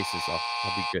cases,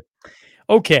 I'll be good.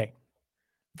 Okay,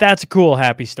 that's a cool,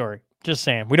 happy story. Just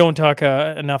saying, we don't talk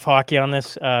enough hockey on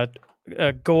this.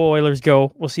 Go Oilers,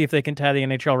 go! We'll see if they can tie the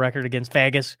NHL record against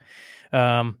Vegas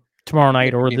tomorrow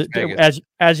night, or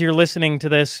as you're listening to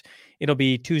this, it'll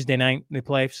be Tuesday night they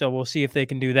play. So we'll see if they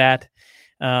can do that.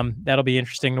 That'll be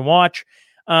interesting to watch.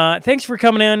 Thanks for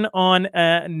coming in on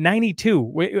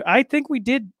 92. I think we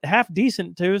did half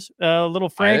decent too. A little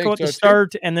Franco at the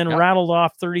start, and then rattled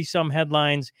off 30-some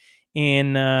headlines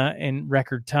in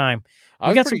record time.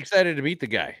 I was pretty excited to meet the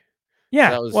guy.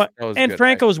 Yeah, that was and good.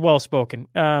 Franco's well spoken.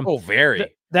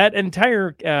 Very. That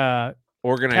entire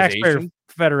organization, Taxpayer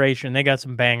Federation, they got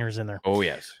some bangers in there. Oh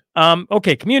yes.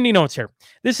 Okay, community notes here.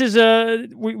 This is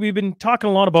we've been talking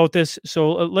a lot about this,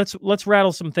 so let's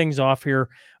rattle some things off here.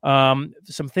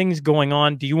 Some things going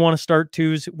on. Do you want to start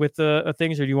twos with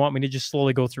things, or do you want me to just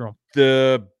slowly go through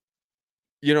them?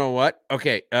 You know what?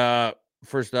 Okay.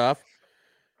 First off,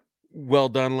 well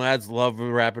done, lads. Love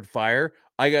rapid fire.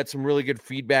 I got some really good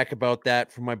feedback about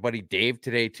that from my buddy Dave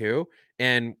today too,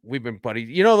 and we've been buddies.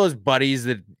 You know those buddies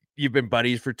that you've been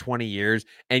buddies for 20 years,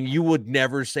 and you would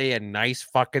never say a nice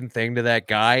fucking thing to that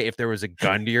guy if there was a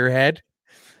gun to your head.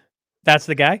 That's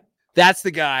the guy? That's the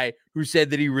guy who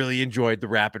said that he really enjoyed the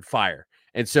rapid fire.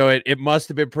 And so it must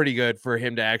have been pretty good for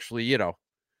him to actually,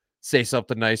 say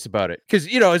something nice about it. Because,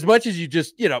 as much as you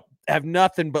just, have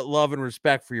nothing but love and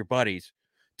respect for your buddies,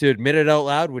 to admit it out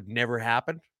loud would never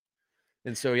happen.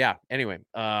 And so, yeah, anyway.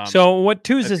 So what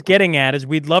Twos is getting at is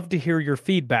we'd love to hear your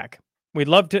feedback. We'd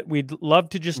love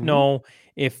to just know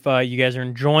if you guys are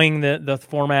enjoying the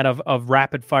format of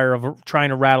rapid fire, of trying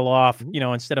to rattle off,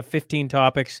 instead of 15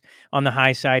 topics on the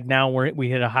high side. Now we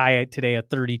hit a high today at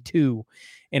 32.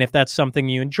 And if that's something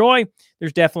you enjoy,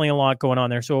 there's definitely a lot going on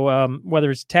there. So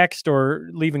whether it's text or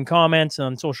leaving comments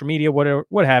on social media, whatever,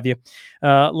 what have you,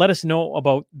 let us know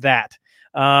about that.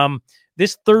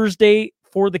 This Thursday,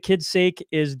 For the Kids' Sake,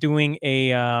 is doing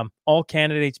a all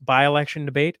candidates by-election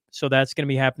debate. So that's going to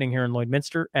be happening here in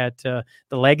Lloydminster at the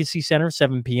Legacy Center,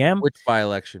 7 p.m. Which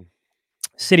by-election?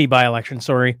 City by-election,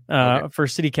 sorry, for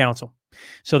City Council.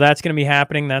 So that's going to be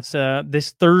happening. That's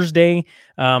this Thursday.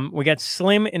 We got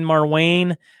Slim in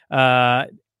Marwayne.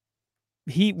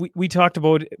 We talked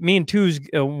about, me and Twos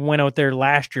went out there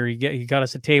last year. He got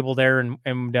us a table there,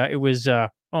 and it was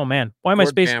Oh man, why am I Gord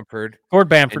spacing? Bamford. Gord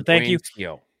Bamford, And thank Dwayne you.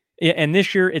 Steele. Yeah, and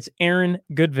this year it's Aaron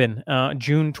Goodvin,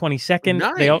 June 22nd.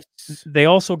 Nice. They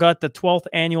also got the 12th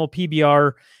annual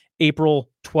PBR April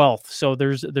 12th. So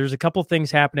there's a couple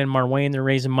things happening in Marwayne. They're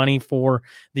raising money for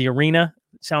the arena.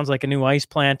 Sounds like a new ice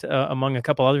plant, among a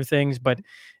couple other things. But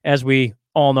as we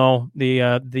all know,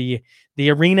 the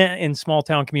arena in small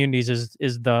town communities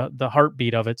is the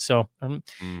heartbeat of it. So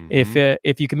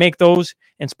if you can make those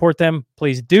and support them,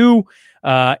 please do.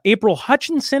 April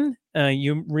Hutchinson,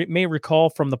 you may recall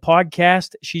from the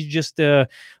podcast, she's just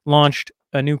launched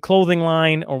a new clothing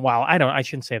line, or I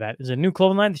shouldn't say that. It's a new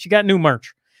clothing line. She got new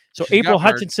merch. So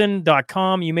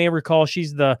aprilhutchinson.com, you may recall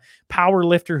she's the power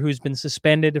lifter who's been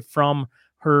suspended from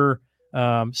her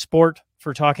sport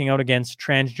for talking out against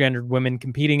transgendered women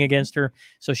competing against her.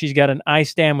 So she's got an I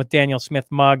Stand with Daniel Smith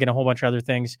mug and a whole bunch of other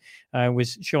things. I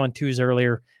was showing twos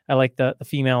earlier. I like the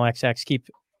female XX, keep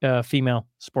female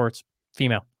sports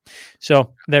female.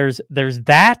 So there's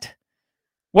that.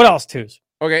 What else, twos?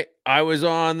 Okay, I was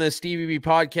on the Stevie B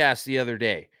podcast the other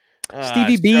day.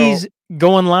 Stevie B's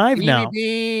going live now.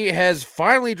 Stevie B has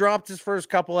finally dropped his first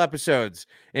couple episodes.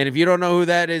 And if you don't know who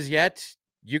that is yet,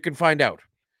 you can find out.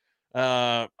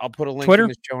 I'll put a link in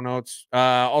the show notes.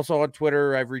 Also on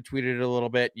Twitter, I've retweeted it a little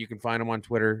bit. You can find him on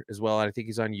Twitter as well. I think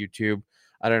he's on YouTube.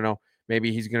 I don't know.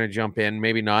 Maybe he's going to jump in,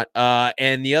 maybe not.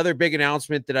 And the other big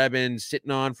announcement that I've been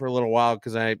sitting on for a little while,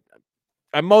 because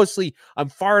I'm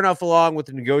far enough along with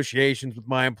the negotiations with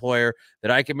my employer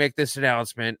that I can make this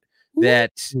announcement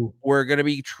that we're going to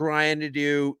be trying to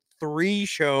do 3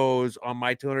 shows on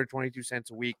my 222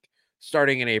 cents a week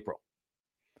starting in April.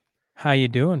 How you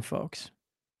doing, folks?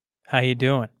 How you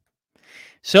doing?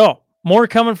 So more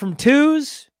coming from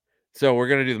twos. So we're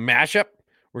going to do the mashup.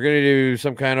 We're going to do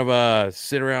some kind of a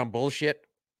sit around bullshit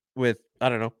with, I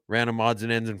don't know, random odds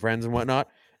and ends and friends and whatnot.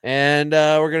 And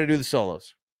we're going to do the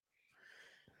solos.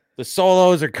 The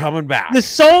solos are coming back. The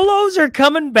solos are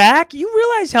coming back. You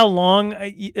realize how long,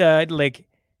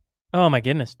 oh my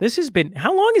goodness, this has been,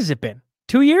 how long has it been?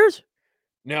 2 years?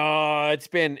 No, it's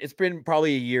been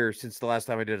probably a year since the last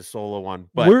time I did a solo one.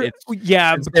 But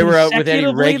since they were out with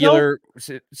any regular,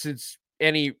 since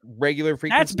any regular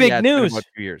frequency. That's big news. About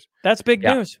 2 years. That's big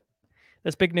news.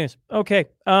 That's big news. Okay.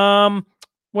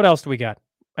 What else do we got?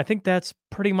 I think that's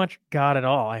pretty much got it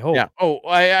all. I hope. Yeah. Oh,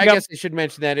 I guess I should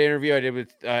mention that interview I did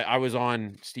with. I was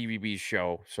on Stevie B's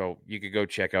show, so you could go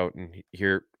check out and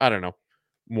hear. I don't know,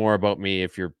 more about me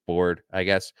if you're bored. I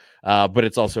guess, but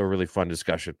it's also a really fun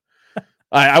discussion.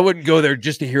 I wouldn't go there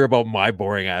just to hear about my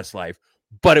boring ass life,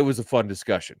 but it was a fun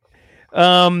discussion.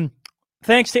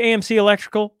 Thanks to AMC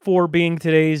Electrical for being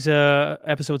today's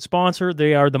episode sponsor.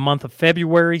 They are the month of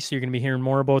February, so you're going to be hearing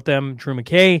more about them. Drew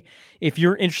McKay. If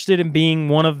you're interested in being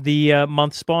one of the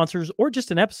month sponsors or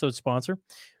just an episode sponsor,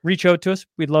 reach out to us.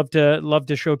 We'd love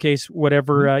to showcase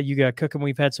whatever you got cooking.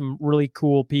 We've had some really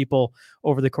cool people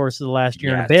over the course of the last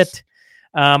year and a bit.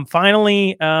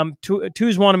 Finally,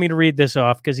 Twos wanted me to read this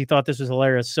off because he thought this was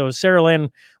hilarious. So Sarah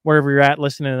Lynn, wherever you're at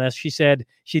listening to this, she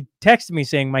texted me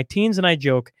saying, my teens and I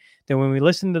joke that when we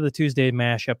listen to the 2'sDay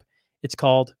mashup, it's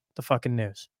called the fucking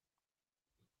news.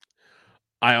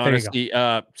 I honestly,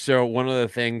 so one of the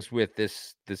things with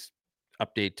this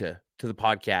update to the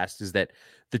podcast is that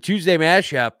the 2'sDay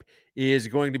mashup is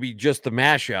going to be just the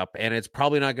mashup, and it's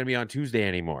probably not going to be on Tuesday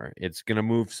anymore. It's going to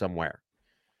move somewhere.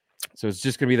 So it's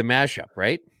just going to be the mashup,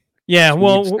 right? Yeah,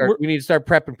 so we need to start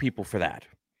prepping people for that.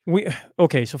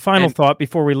 So final thought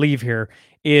before we leave here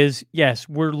is, yes,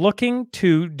 we're looking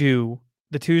to do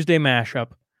the 2'sDay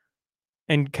mashup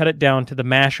and cut it down to the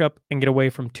mashup and get away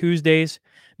from Tuesdays,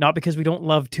 not because we don't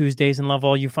love Tuesdays and love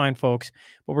all you fine folks,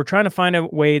 but we're trying to find a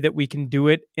way that we can do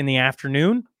it in the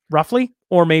afternoon, roughly,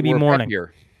 or maybe morning.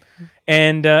 Peppier.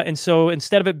 And so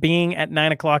instead of it being at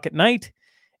 9:00 at night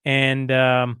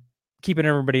and keeping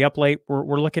everybody up late,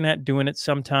 we're looking at doing it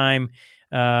sometime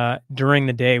during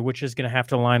the day, which is going to have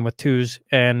to align with twos,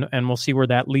 and we'll see where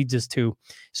that leads us to.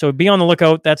 So be on the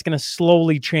lookout. That's going to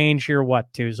slowly change here.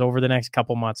 Twos over the next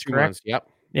couple months, correct? 2 months. Yep.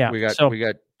 Yeah. We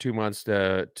got 2 months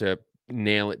to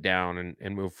nail it down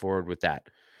and move forward with that.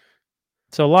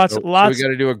 So lots. We got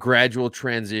to do a gradual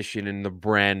transition in the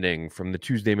branding from the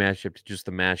 2'sDay mashup to just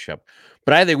the mashup.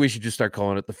 But I think we should just start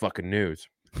calling it the fucking news.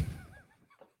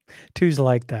 Twos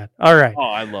like that. All right. Oh,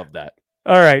 I love that.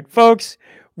 All right, folks.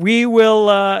 We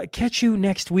will catch you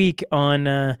next week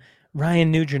on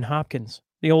Ryan Nugent Hopkins,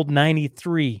 the old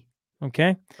 93.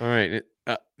 Okay? All right.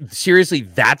 Seriously,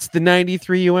 that's the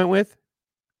 93 you went with?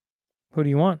 Who do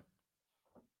you want?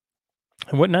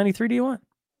 And what 93 do you want?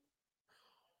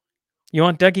 You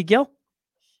want Dougie Gill?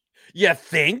 You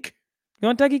think? You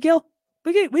want Dougie Gill?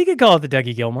 We could call it the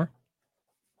Dougie Gilmore.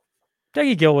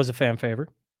 Dougie Gill was a fan favorite.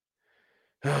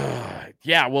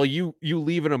 Yeah, well, you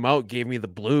leaving him out gave me the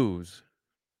blues.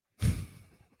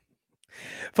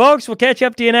 Folks, we'll catch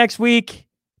up to you next week.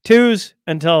 Twos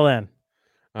until then.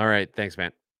 All right. Thanks,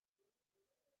 man.